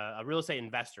a real estate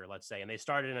investor, let's say, and they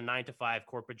started in a 9-to-5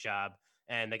 corporate job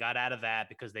and they got out of that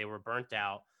because they were burnt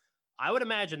out, I would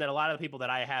imagine that a lot of the people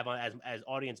that I have as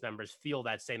audience members feel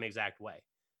that same exact way,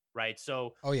 right?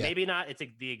 So maybe not it's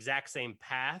the exact same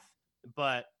path,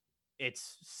 but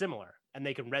it's similar and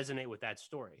they can resonate with that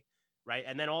story, right?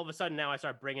 And then all of a sudden now I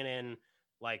start bringing in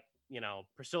like,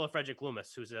 Priscilla Frederick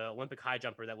Loomis, who's an Olympic high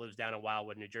jumper that lives down in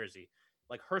Wildwood, New Jersey.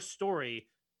 Like her story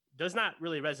does not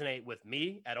really resonate with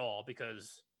me at all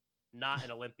because not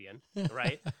an Olympian,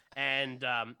 right? And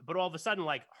but all of a sudden,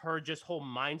 like her just whole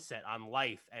mindset on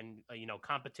life and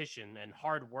competition and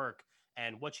hard work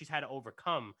and what she's had to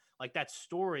overcome, like that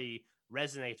story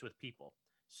resonates with people.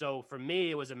 So for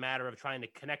me, it was a matter of trying to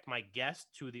connect my guest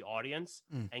to the audience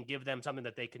and give them something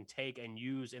that they can take and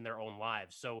use in their own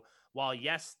lives. So while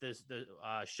yes, the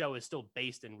show is still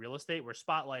based in real estate, we're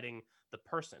spotlighting the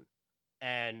person.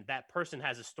 And that person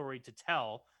has a story to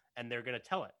tell and they're going to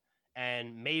tell it.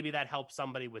 And maybe that helps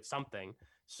somebody with something.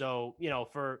 So,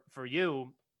 for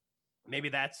you, maybe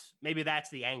that's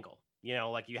the angle,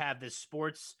 like you have this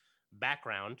sports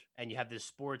background and you have this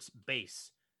sports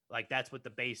base. Like that's what the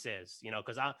base is,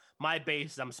 because my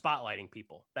base, I'm spotlighting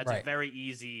people. That's a very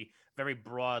easy, very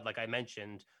broad, like I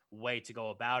mentioned, way to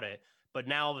go about it. But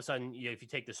now all of a sudden, if you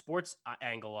take the sports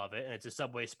angle of it and it's a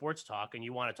Subway Sports Talk and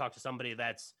you want to talk to somebody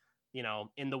that's,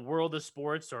 in the world of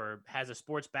sports or has a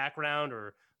sports background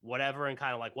or whatever, and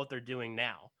kind of like what they're doing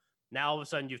now all of a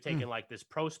sudden you've taken like this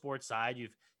pro sports side,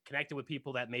 you've connected with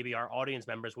people that maybe are audience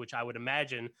members, which I would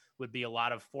imagine would be a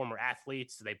lot of former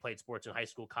athletes. They played sports in high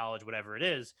school, college, whatever it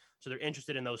is. So they're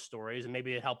interested in those stories and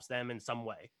maybe it helps them in some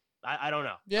way. I don't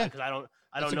know. Yeah. Because I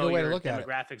don't know your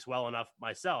demographics well enough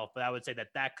myself, but I would say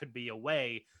that could be a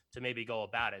way to maybe go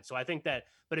about it. So I think that,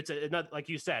 but it's like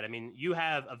you said, I mean, you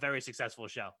have a very successful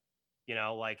show.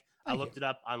 I looked it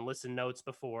up on Listen Notes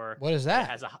before. What is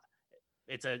that?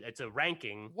 It's a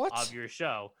ranking of your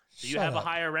show. So you have a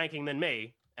higher ranking than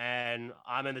me, and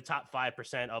I'm in the top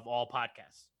 5% of all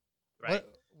podcasts. Right?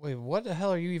 What the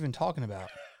hell are you even talking about?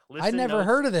 I'd never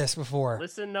heard of this before.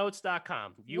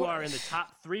 ListenNotes.com. You are in the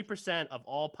top 3% of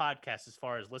all podcasts as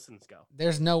far as listens go.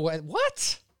 There's no way.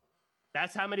 What?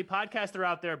 That's how many podcasts are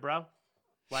out there, bro.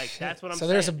 Like, that's what I'm saying.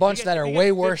 So there's a bunch that are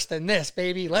way worse than this,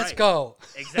 baby. Let's go.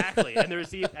 Exactly.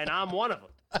 And I'm one of them,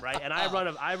 right? And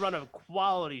I run a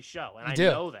quality show, and I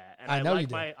know that. And I know you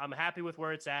do. I'm happy with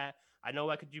where it's at. I know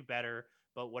I could do better,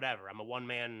 but whatever. I'm a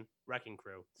one-man wrecking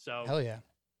crew. So hell yeah.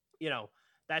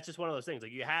 That's just one of those things.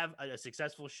 Like you have a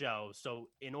successful show. So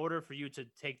in order for you to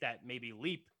take that maybe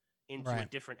leap into a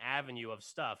different avenue of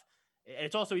stuff, and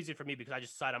it's also easy for me because I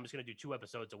just decided I'm just going to do 2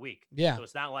 episodes a week. Yeah. So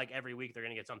it's not like every week they're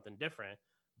going to get something different.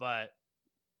 But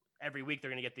every week they're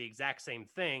going to get the exact same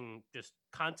thing, just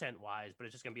content-wise, but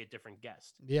it's just going to be a different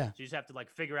guest. Yeah. So you just have to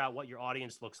like figure out what your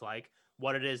audience looks like,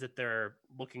 what it is that they're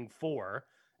looking for,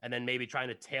 and then maybe trying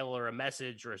to tailor a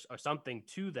message or something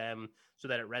to them so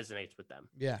that it resonates with them.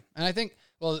 Yeah. And I think,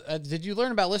 did you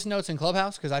learn about Listen Notes in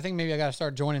Clubhouse? Because I think maybe I got to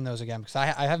start joining those again because I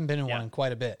haven't been in one in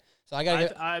quite a bit. So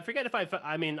I forget if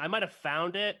I might have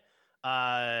found it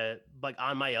like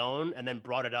on my own and then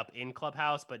brought it up in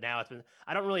Clubhouse, but now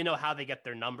I don't really know how they get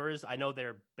their numbers. I know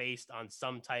they're based on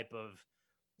some type of,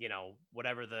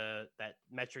 whatever that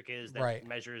metric is that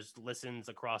measures listens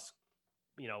across,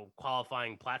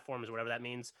 qualifying platforms or whatever that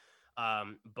means.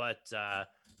 But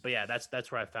yeah,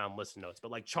 that's where I found Listen Notes. But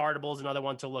like Chartable is another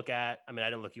one to look at. I mean, I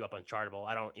didn't look you up on Chartable.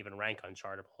 I don't even rank on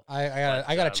Chartable.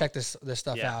 I gotta check this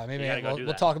stuff out. Maybe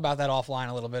we'll talk about that offline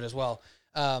a little bit as well.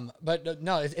 But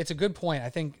no, it's a good point. I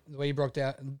think the way you broke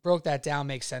that down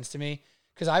makes sense to me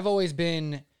because I've always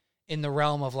been in the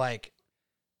realm of like,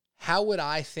 how would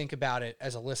I think about it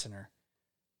as a listener?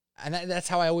 And that's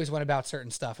how I always went about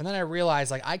certain stuff. And then I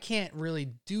realized like I can't really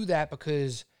do that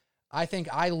because I think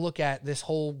I look at this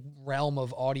whole realm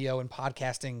of audio and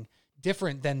podcasting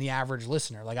different than the average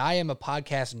listener. Like I am a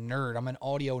podcast nerd. I'm an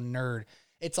audio nerd.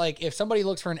 It's like if somebody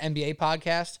looks for an NBA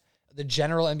podcast, the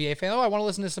general NBA fan, I want to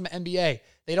listen to some NBA.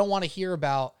 They don't want to hear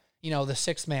about, the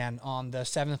sixth man on the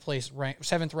seventh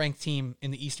ranked team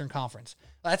in the Eastern Conference.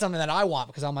 That's something that I want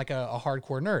because I'm like a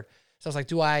hardcore nerd. So I was like,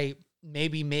 do I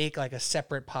maybe make like a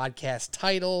separate podcast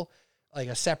title, like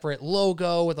a separate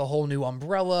logo with a whole new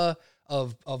umbrella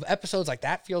of episodes? Like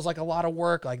that feels like a lot of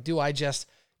work. Like, do I just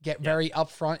get very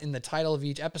upfront in the title of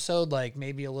each episode? Like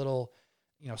maybe a little,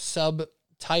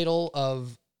 subtitle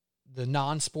of the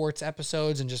non-sports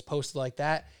episodes and just post it like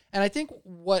that. And I think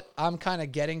what I'm kind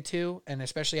of getting to, and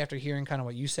especially after hearing kind of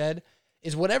what you said,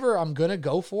 is whatever I'm going to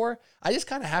go for, I just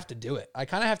kind of have to do it. I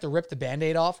kind of have to rip the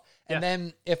Band-Aid off. And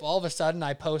then if all of a sudden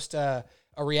I post a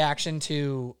reaction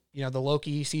to, the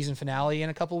Loki season finale in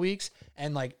a couple weeks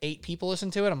and like 8 people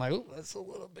listen to it, I'm like, oh, that's a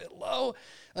little bit low.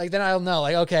 Like, then I'll know,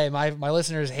 like, okay, my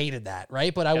listeners hated that,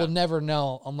 right? But I will never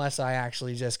know unless I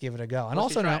actually just give it a go. And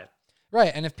also know,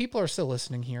 right, and if people are still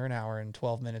listening here an hour and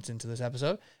 12 minutes into this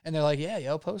episode and they're like,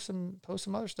 yeah, post some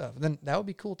other stuff, then that would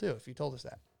be cool too if you told us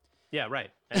that. Yeah, right.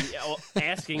 And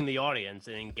asking the audience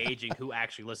and engaging who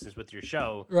actually listens with your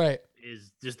show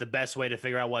is just the best way to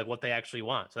figure out what they actually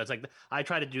want. So that's like, I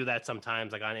try to do that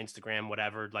sometimes, like on Instagram,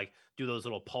 whatever, like do those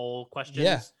little poll questions.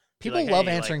 Yeah. People love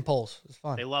answering polls. It's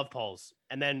fun. They love polls.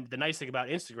 And then the nice thing about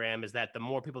Instagram is that the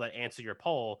more people that answer your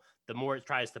poll, the more it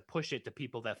tries to push it to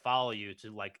people that follow you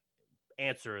to like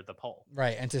answer the poll.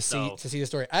 Right. And to see the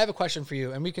story. I have a question for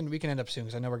you, and we can end up soon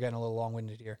because I know we're getting a little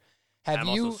long-winded here. I'm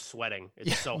also sweating.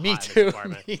 It's so hot me in too. this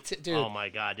apartment. Me too, dude. Oh my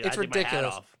God, dude. It's I take ridiculous. my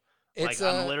hat off. Like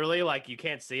I'm literally like, you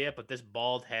can't see it, but this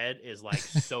bald head is like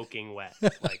soaking wet.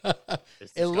 Like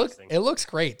it's disgusting. It looks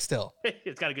great still.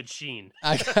 It's got a good sheen.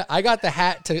 I got the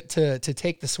hat to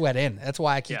take the sweat in. That's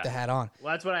why I keep the hat on.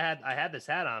 Well, that's what I had. I had this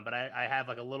hat on, but I have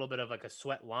like a little bit of like a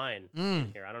sweat line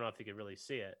here. I don't know if you could really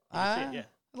see it. You can see it,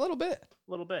 yeah. A little bit.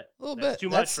 That's too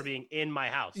much for being in my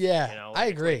house. Yeah, I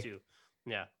agree.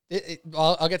 Yeah.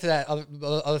 I'll get to that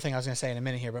other thing I was going to say in a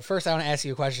minute here. But first, I want to ask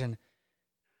you a question.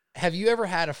 Have you ever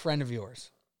had a friend of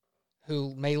yours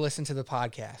who may listen to the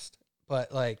podcast,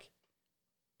 but like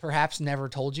perhaps never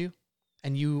told you,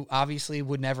 and you obviously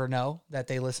would never know that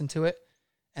they listened to it,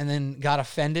 and then got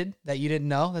offended that you didn't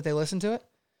know that they listened to it?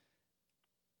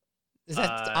 Is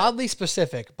that oddly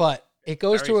specific, but it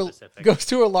goes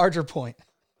to a larger point.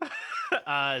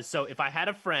 So if I had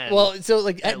a friend, so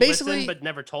like basically, listened but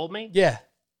never told me, yeah.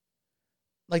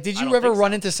 Like, did you ever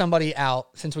run into somebody out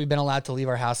since we've been allowed to leave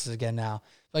our houses again now?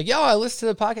 Like, yo, I listened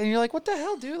to the podcast, and you're like, what the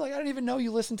hell, dude? Like, I didn't even know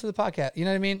you listened to the podcast. You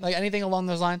know what I mean? Like anything along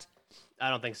those lines? I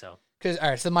don't think so. Because all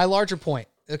right, so my larger point,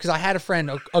 because I had a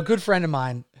friend, a good friend of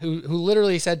mine, who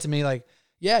literally said to me, like,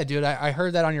 yeah, dude, I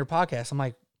heard that on your podcast. I'm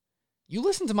like, you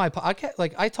listen to my podcast?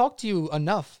 Like, I talked to you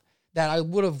enough that I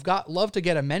would have loved to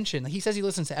get a mention. He says he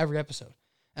listens to every episode.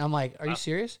 And I'm like, are you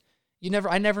serious?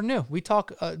 I never knew. We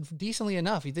talk decently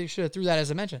enough. You should have threw that as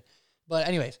a mention. But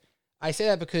anyways, I say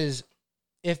that because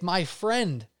if my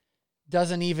friend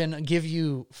doesn't even give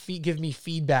me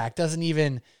feedback, doesn't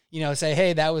even, say,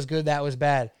 hey, that was good, that was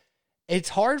bad. It's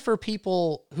hard for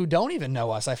people who don't even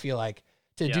know us, I feel like,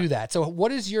 to do that. So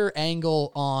what is your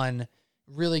angle on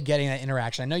really getting that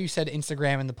interaction? I know you said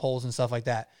Instagram and the polls and stuff like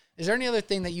that. Is there any other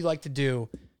thing that you like to do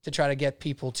to try to get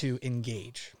people to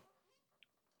engage?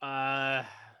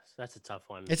 That's a tough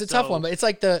one. It's a tough one, but it's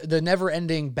like the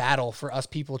never-ending battle for us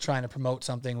people trying to promote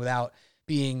something without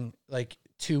being like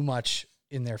too much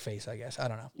in their face, I guess. I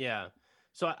don't know. Yeah.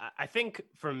 So I think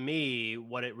for me,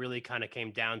 what it really kind of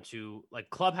came down to, like,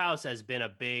 Clubhouse has been a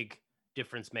big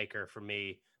difference maker for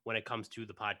me when it comes to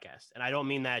the podcast. And I don't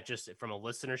mean that just from a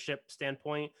listenership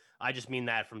standpoint. I just mean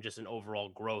that from just an overall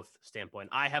growth standpoint.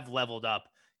 I have leveled up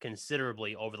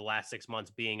considerably over the last 6 months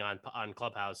being on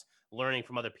Clubhouse, learning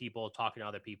from other people, talking to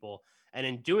other people. And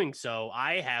in doing so,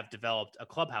 I have developed a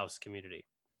Clubhouse community,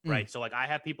 right? So like I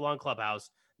have people on Clubhouse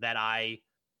that I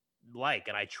like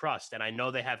and I trust, and I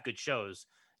know they have good shows.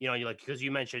 You like, because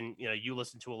you mentioned, you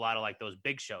listen to a lot of like those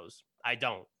big shows. I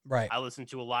don't. Right. I listen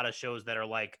to a lot of shows that are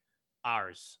like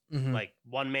ours, like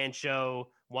one-man show,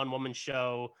 one-woman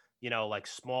show, like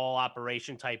small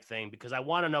operation type thing, because I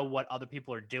want to know what other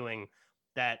people are doing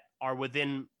that are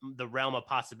within the realm of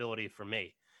possibility for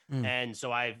me. And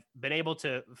so I've been able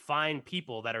to find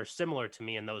people that are similar to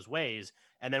me in those ways.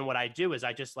 And then what I do is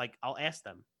I just I'll ask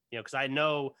them, because I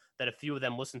know that a few of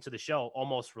them listen to the show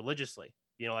almost religiously,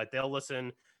 like they'll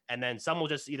listen, and then some will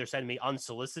just either send me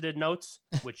unsolicited notes,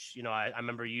 which, I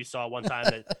remember you saw one time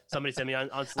that somebody sent me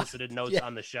unsolicited notes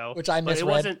on the show, which I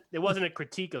misread. It wasn't a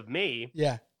critique of me.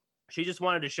 Yeah. She just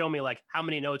wanted to show me like how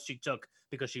many notes she took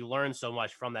because she learned so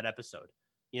much from that episode.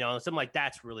 Something like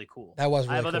that's really cool. That was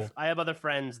really cool. I have other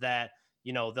friends that,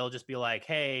 they'll just be like,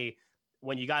 hey,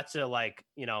 when you got to like,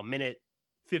 minute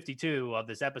 52 of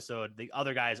this episode, the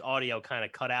other guy's audio kind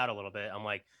of cut out a little bit. I'm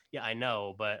like, yeah, I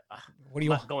know, but what do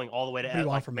you want? Going all the way to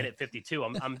like minute 52.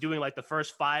 I'm doing like the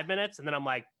first 5 minutes, and then I'm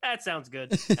like, that sounds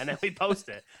good, and then we post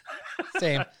it.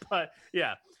 Same. But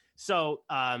yeah, so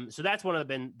that's one of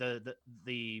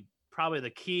the probably the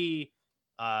key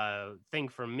thing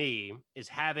for me is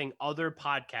having other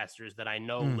podcasters that I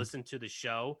know listen to the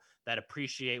show, that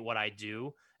appreciate what I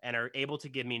do, and are able to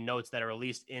give me notes that are at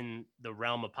least in the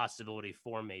realm of possibility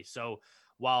for me. So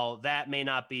while that may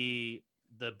not be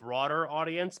the broader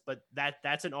audience, but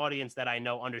that's an audience that I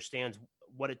know understands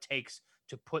what it takes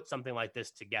to put something like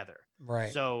this together.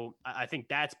 Right. So I think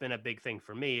that's been a big thing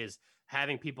for me, is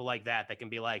having people like that can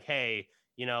be like, hey,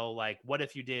 you know, like, what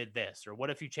if you did this, or what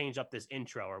if you changed up this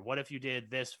intro, or what if you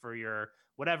did this for your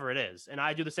whatever it is. And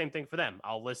I do the same thing for them.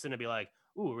 I'll listen and be like,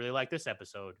 ooh, really like this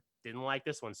episode. Didn't like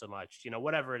this one so much, you know,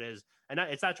 whatever it is. And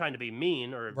it's not trying to be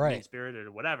mean or mean spirited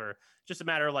or whatever. Just a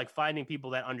matter of like finding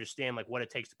people that understand like what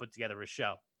it takes to put together a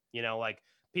show. You know, like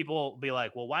people be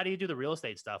like, well, why do you do the real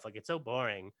estate stuff? Like, it's so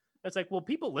boring. It's like, well,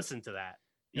 people listen to that.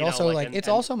 You also know, like it's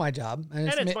also my job. And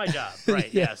it's my job.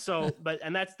 Right. Yeah. So,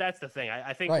 and that's the thing.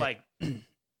 I think like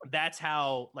that's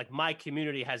how like my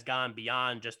community has gone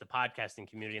beyond just the podcasting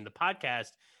community. And the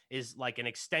podcast is like an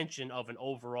extension of an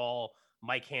overall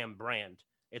Mike Hamm brand.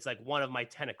 It's like one of my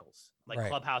tentacles. Like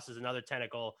Clubhouse is another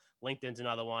tentacle, LinkedIn's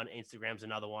another one, Instagram's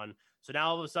another one. So now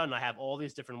all of a sudden I have all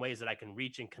these different ways that I can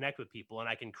reach and connect with people, and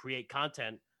I can create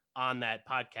content on that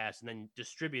podcast and then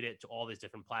distribute it to all these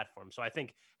different platforms. So I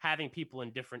think having people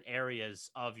in different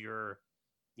areas of your,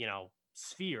 you know,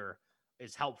 sphere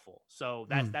is helpful. So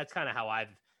that's kind of how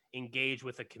I've engaged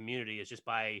with a community, is just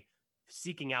by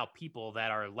seeking out people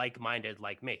that are like-minded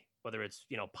like me, whether it's,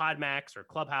 you know, Podmax or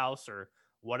Clubhouse or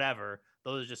whatever.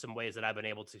 Those are just some ways that I've been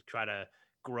able to try to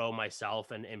grow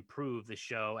myself and improve the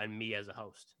show and me as a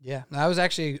host. Yeah, that was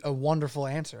actually a wonderful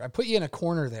answer. I put you in a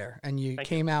corner there, and you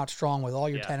came out strong with all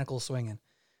your tentacles swinging.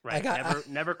 Right.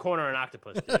 Never corner an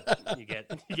octopus, dude. You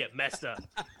get messed up.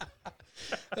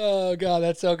 Oh God,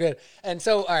 that's so good. And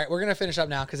so, all right, we're gonna finish up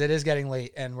now because it is getting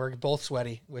late and we're both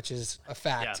sweaty, which is a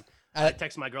fact. Yeah. I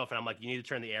texted my girlfriend. I'm like, you need to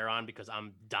turn the air on because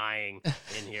I'm dying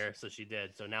in here. So she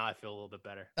did. So now I feel a little bit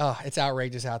better. Oh, it's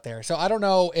outrageous out there. So I don't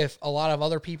know if a lot of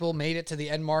other people made it to the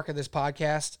end mark of this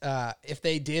podcast. If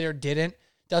they did or didn't,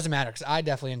 doesn't matter, because I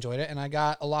definitely enjoyed it and I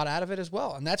got a lot out of it as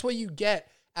well. And that's what you get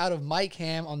out of Mike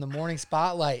Hamm on the Morning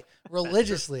Spotlight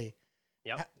religiously.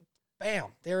 Yep.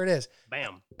 Bam. There it is.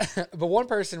 Bam. But one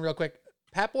person real quick,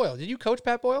 Pat Boyle. Did you coach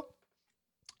Pat Boyle?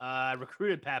 I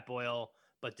recruited Pat Boyle,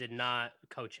 but did not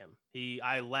coach him.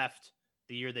 I left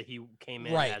the year that he came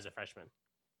in as a freshman.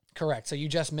 Correct. So you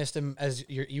just missed him, as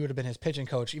you would have been his pitching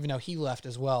coach, even though he left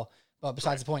as well. But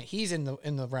besides the point, he's in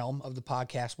the realm of the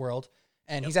podcast world,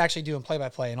 and he's actually doing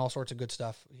play-by-play and all sorts of good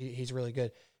stuff. He's really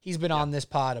good. He's been on this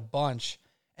pod a bunch,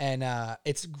 and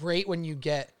it's great when you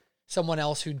get someone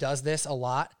else who does this a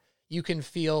lot. You can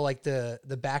feel like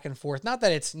the back and forth. Not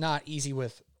that it's not easy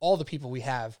with all the people we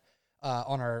have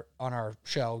on our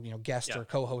show, you know, guest or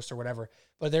co-host or whatever.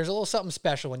 But there's a little something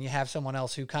special when you have someone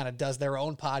else who kind of does their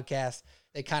own podcast.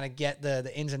 They kind of get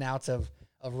the ins and outs of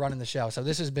running the show. So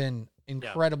this has been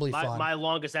incredibly fun. My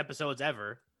longest episodes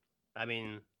ever. I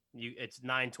mean, it's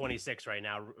 9:26 right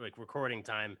now, like recording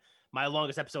time. My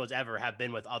longest episodes ever have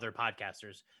been with other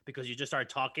podcasters, because you just start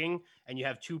talking and you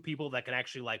have two people that can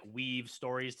actually like weave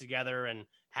stories together and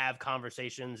have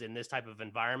conversations in this type of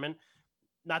environment.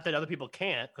 Not that other people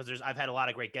can't, because I've had a lot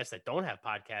of great guests that don't have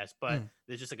podcasts, but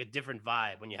there's just like a different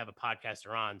vibe when you have a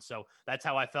podcaster on. So that's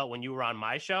how I felt when you were on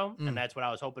my show. And that's what I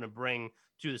was hoping to bring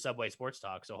to the Subway Sports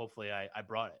Talk. So hopefully I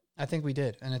brought it. I think we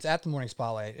did. And it's at the Morning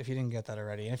Spotlight, if you didn't get that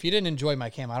already. And if you didn't enjoy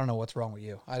Mike Hamm, I don't know what's wrong with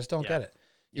you. I just don't get it.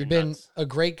 You've been a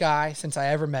great guy since I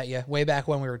ever met you, way back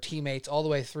when we were teammates, all the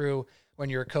way through when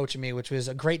you were coaching me, which was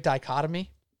a great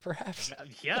dichotomy, perhaps.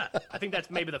 Yeah, I think that's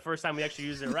maybe the first time we actually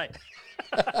used it right.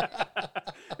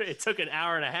 It took an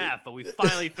hour and a half, but we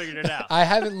finally figured it out. I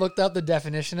haven't looked up the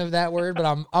definition of that word, but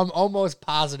I'm almost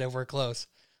positive we're close.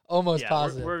 Almost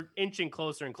positive. We're inching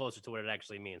closer and closer to what it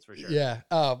actually means, for sure. Yeah.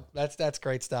 Oh, that's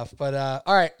great stuff. But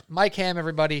all right, Mike Hamm,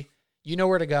 everybody, you know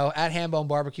where to go. At Hambone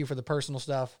Barbecue for the personal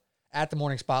stuff. At the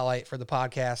Morning Spotlight for the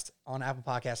podcast, on Apple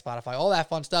Podcasts, Spotify, all that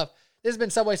fun stuff. This has been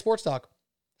Subway Sports Talk.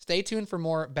 Stay tuned for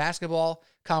more basketball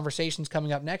conversations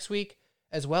coming up next week,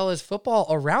 as well as football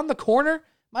around the corner.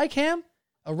 Mike Hamm,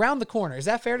 around the corner. Is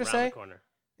that fair to say? Around the corner.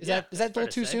 Is that a little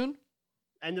too soon?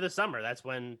 End of the summer. That's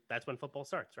when football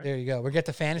starts, right? There you go. We'll get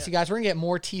the fantasy guys. We're going to get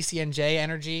more TCNJ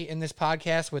energy in this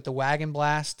podcast with the Wagon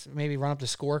Blast, maybe run up the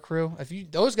Score Crew.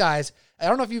 Those guys, I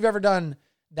don't know if you've ever done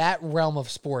that realm of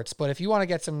sports, but if you want to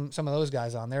get some of those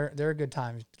guys on, they're a good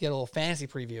time. Get a little fantasy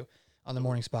preview on the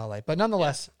Morning Spotlight. But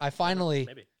nonetheless, I finally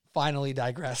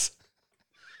digress.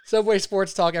 Subway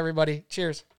Sports Talk, everybody. Cheers.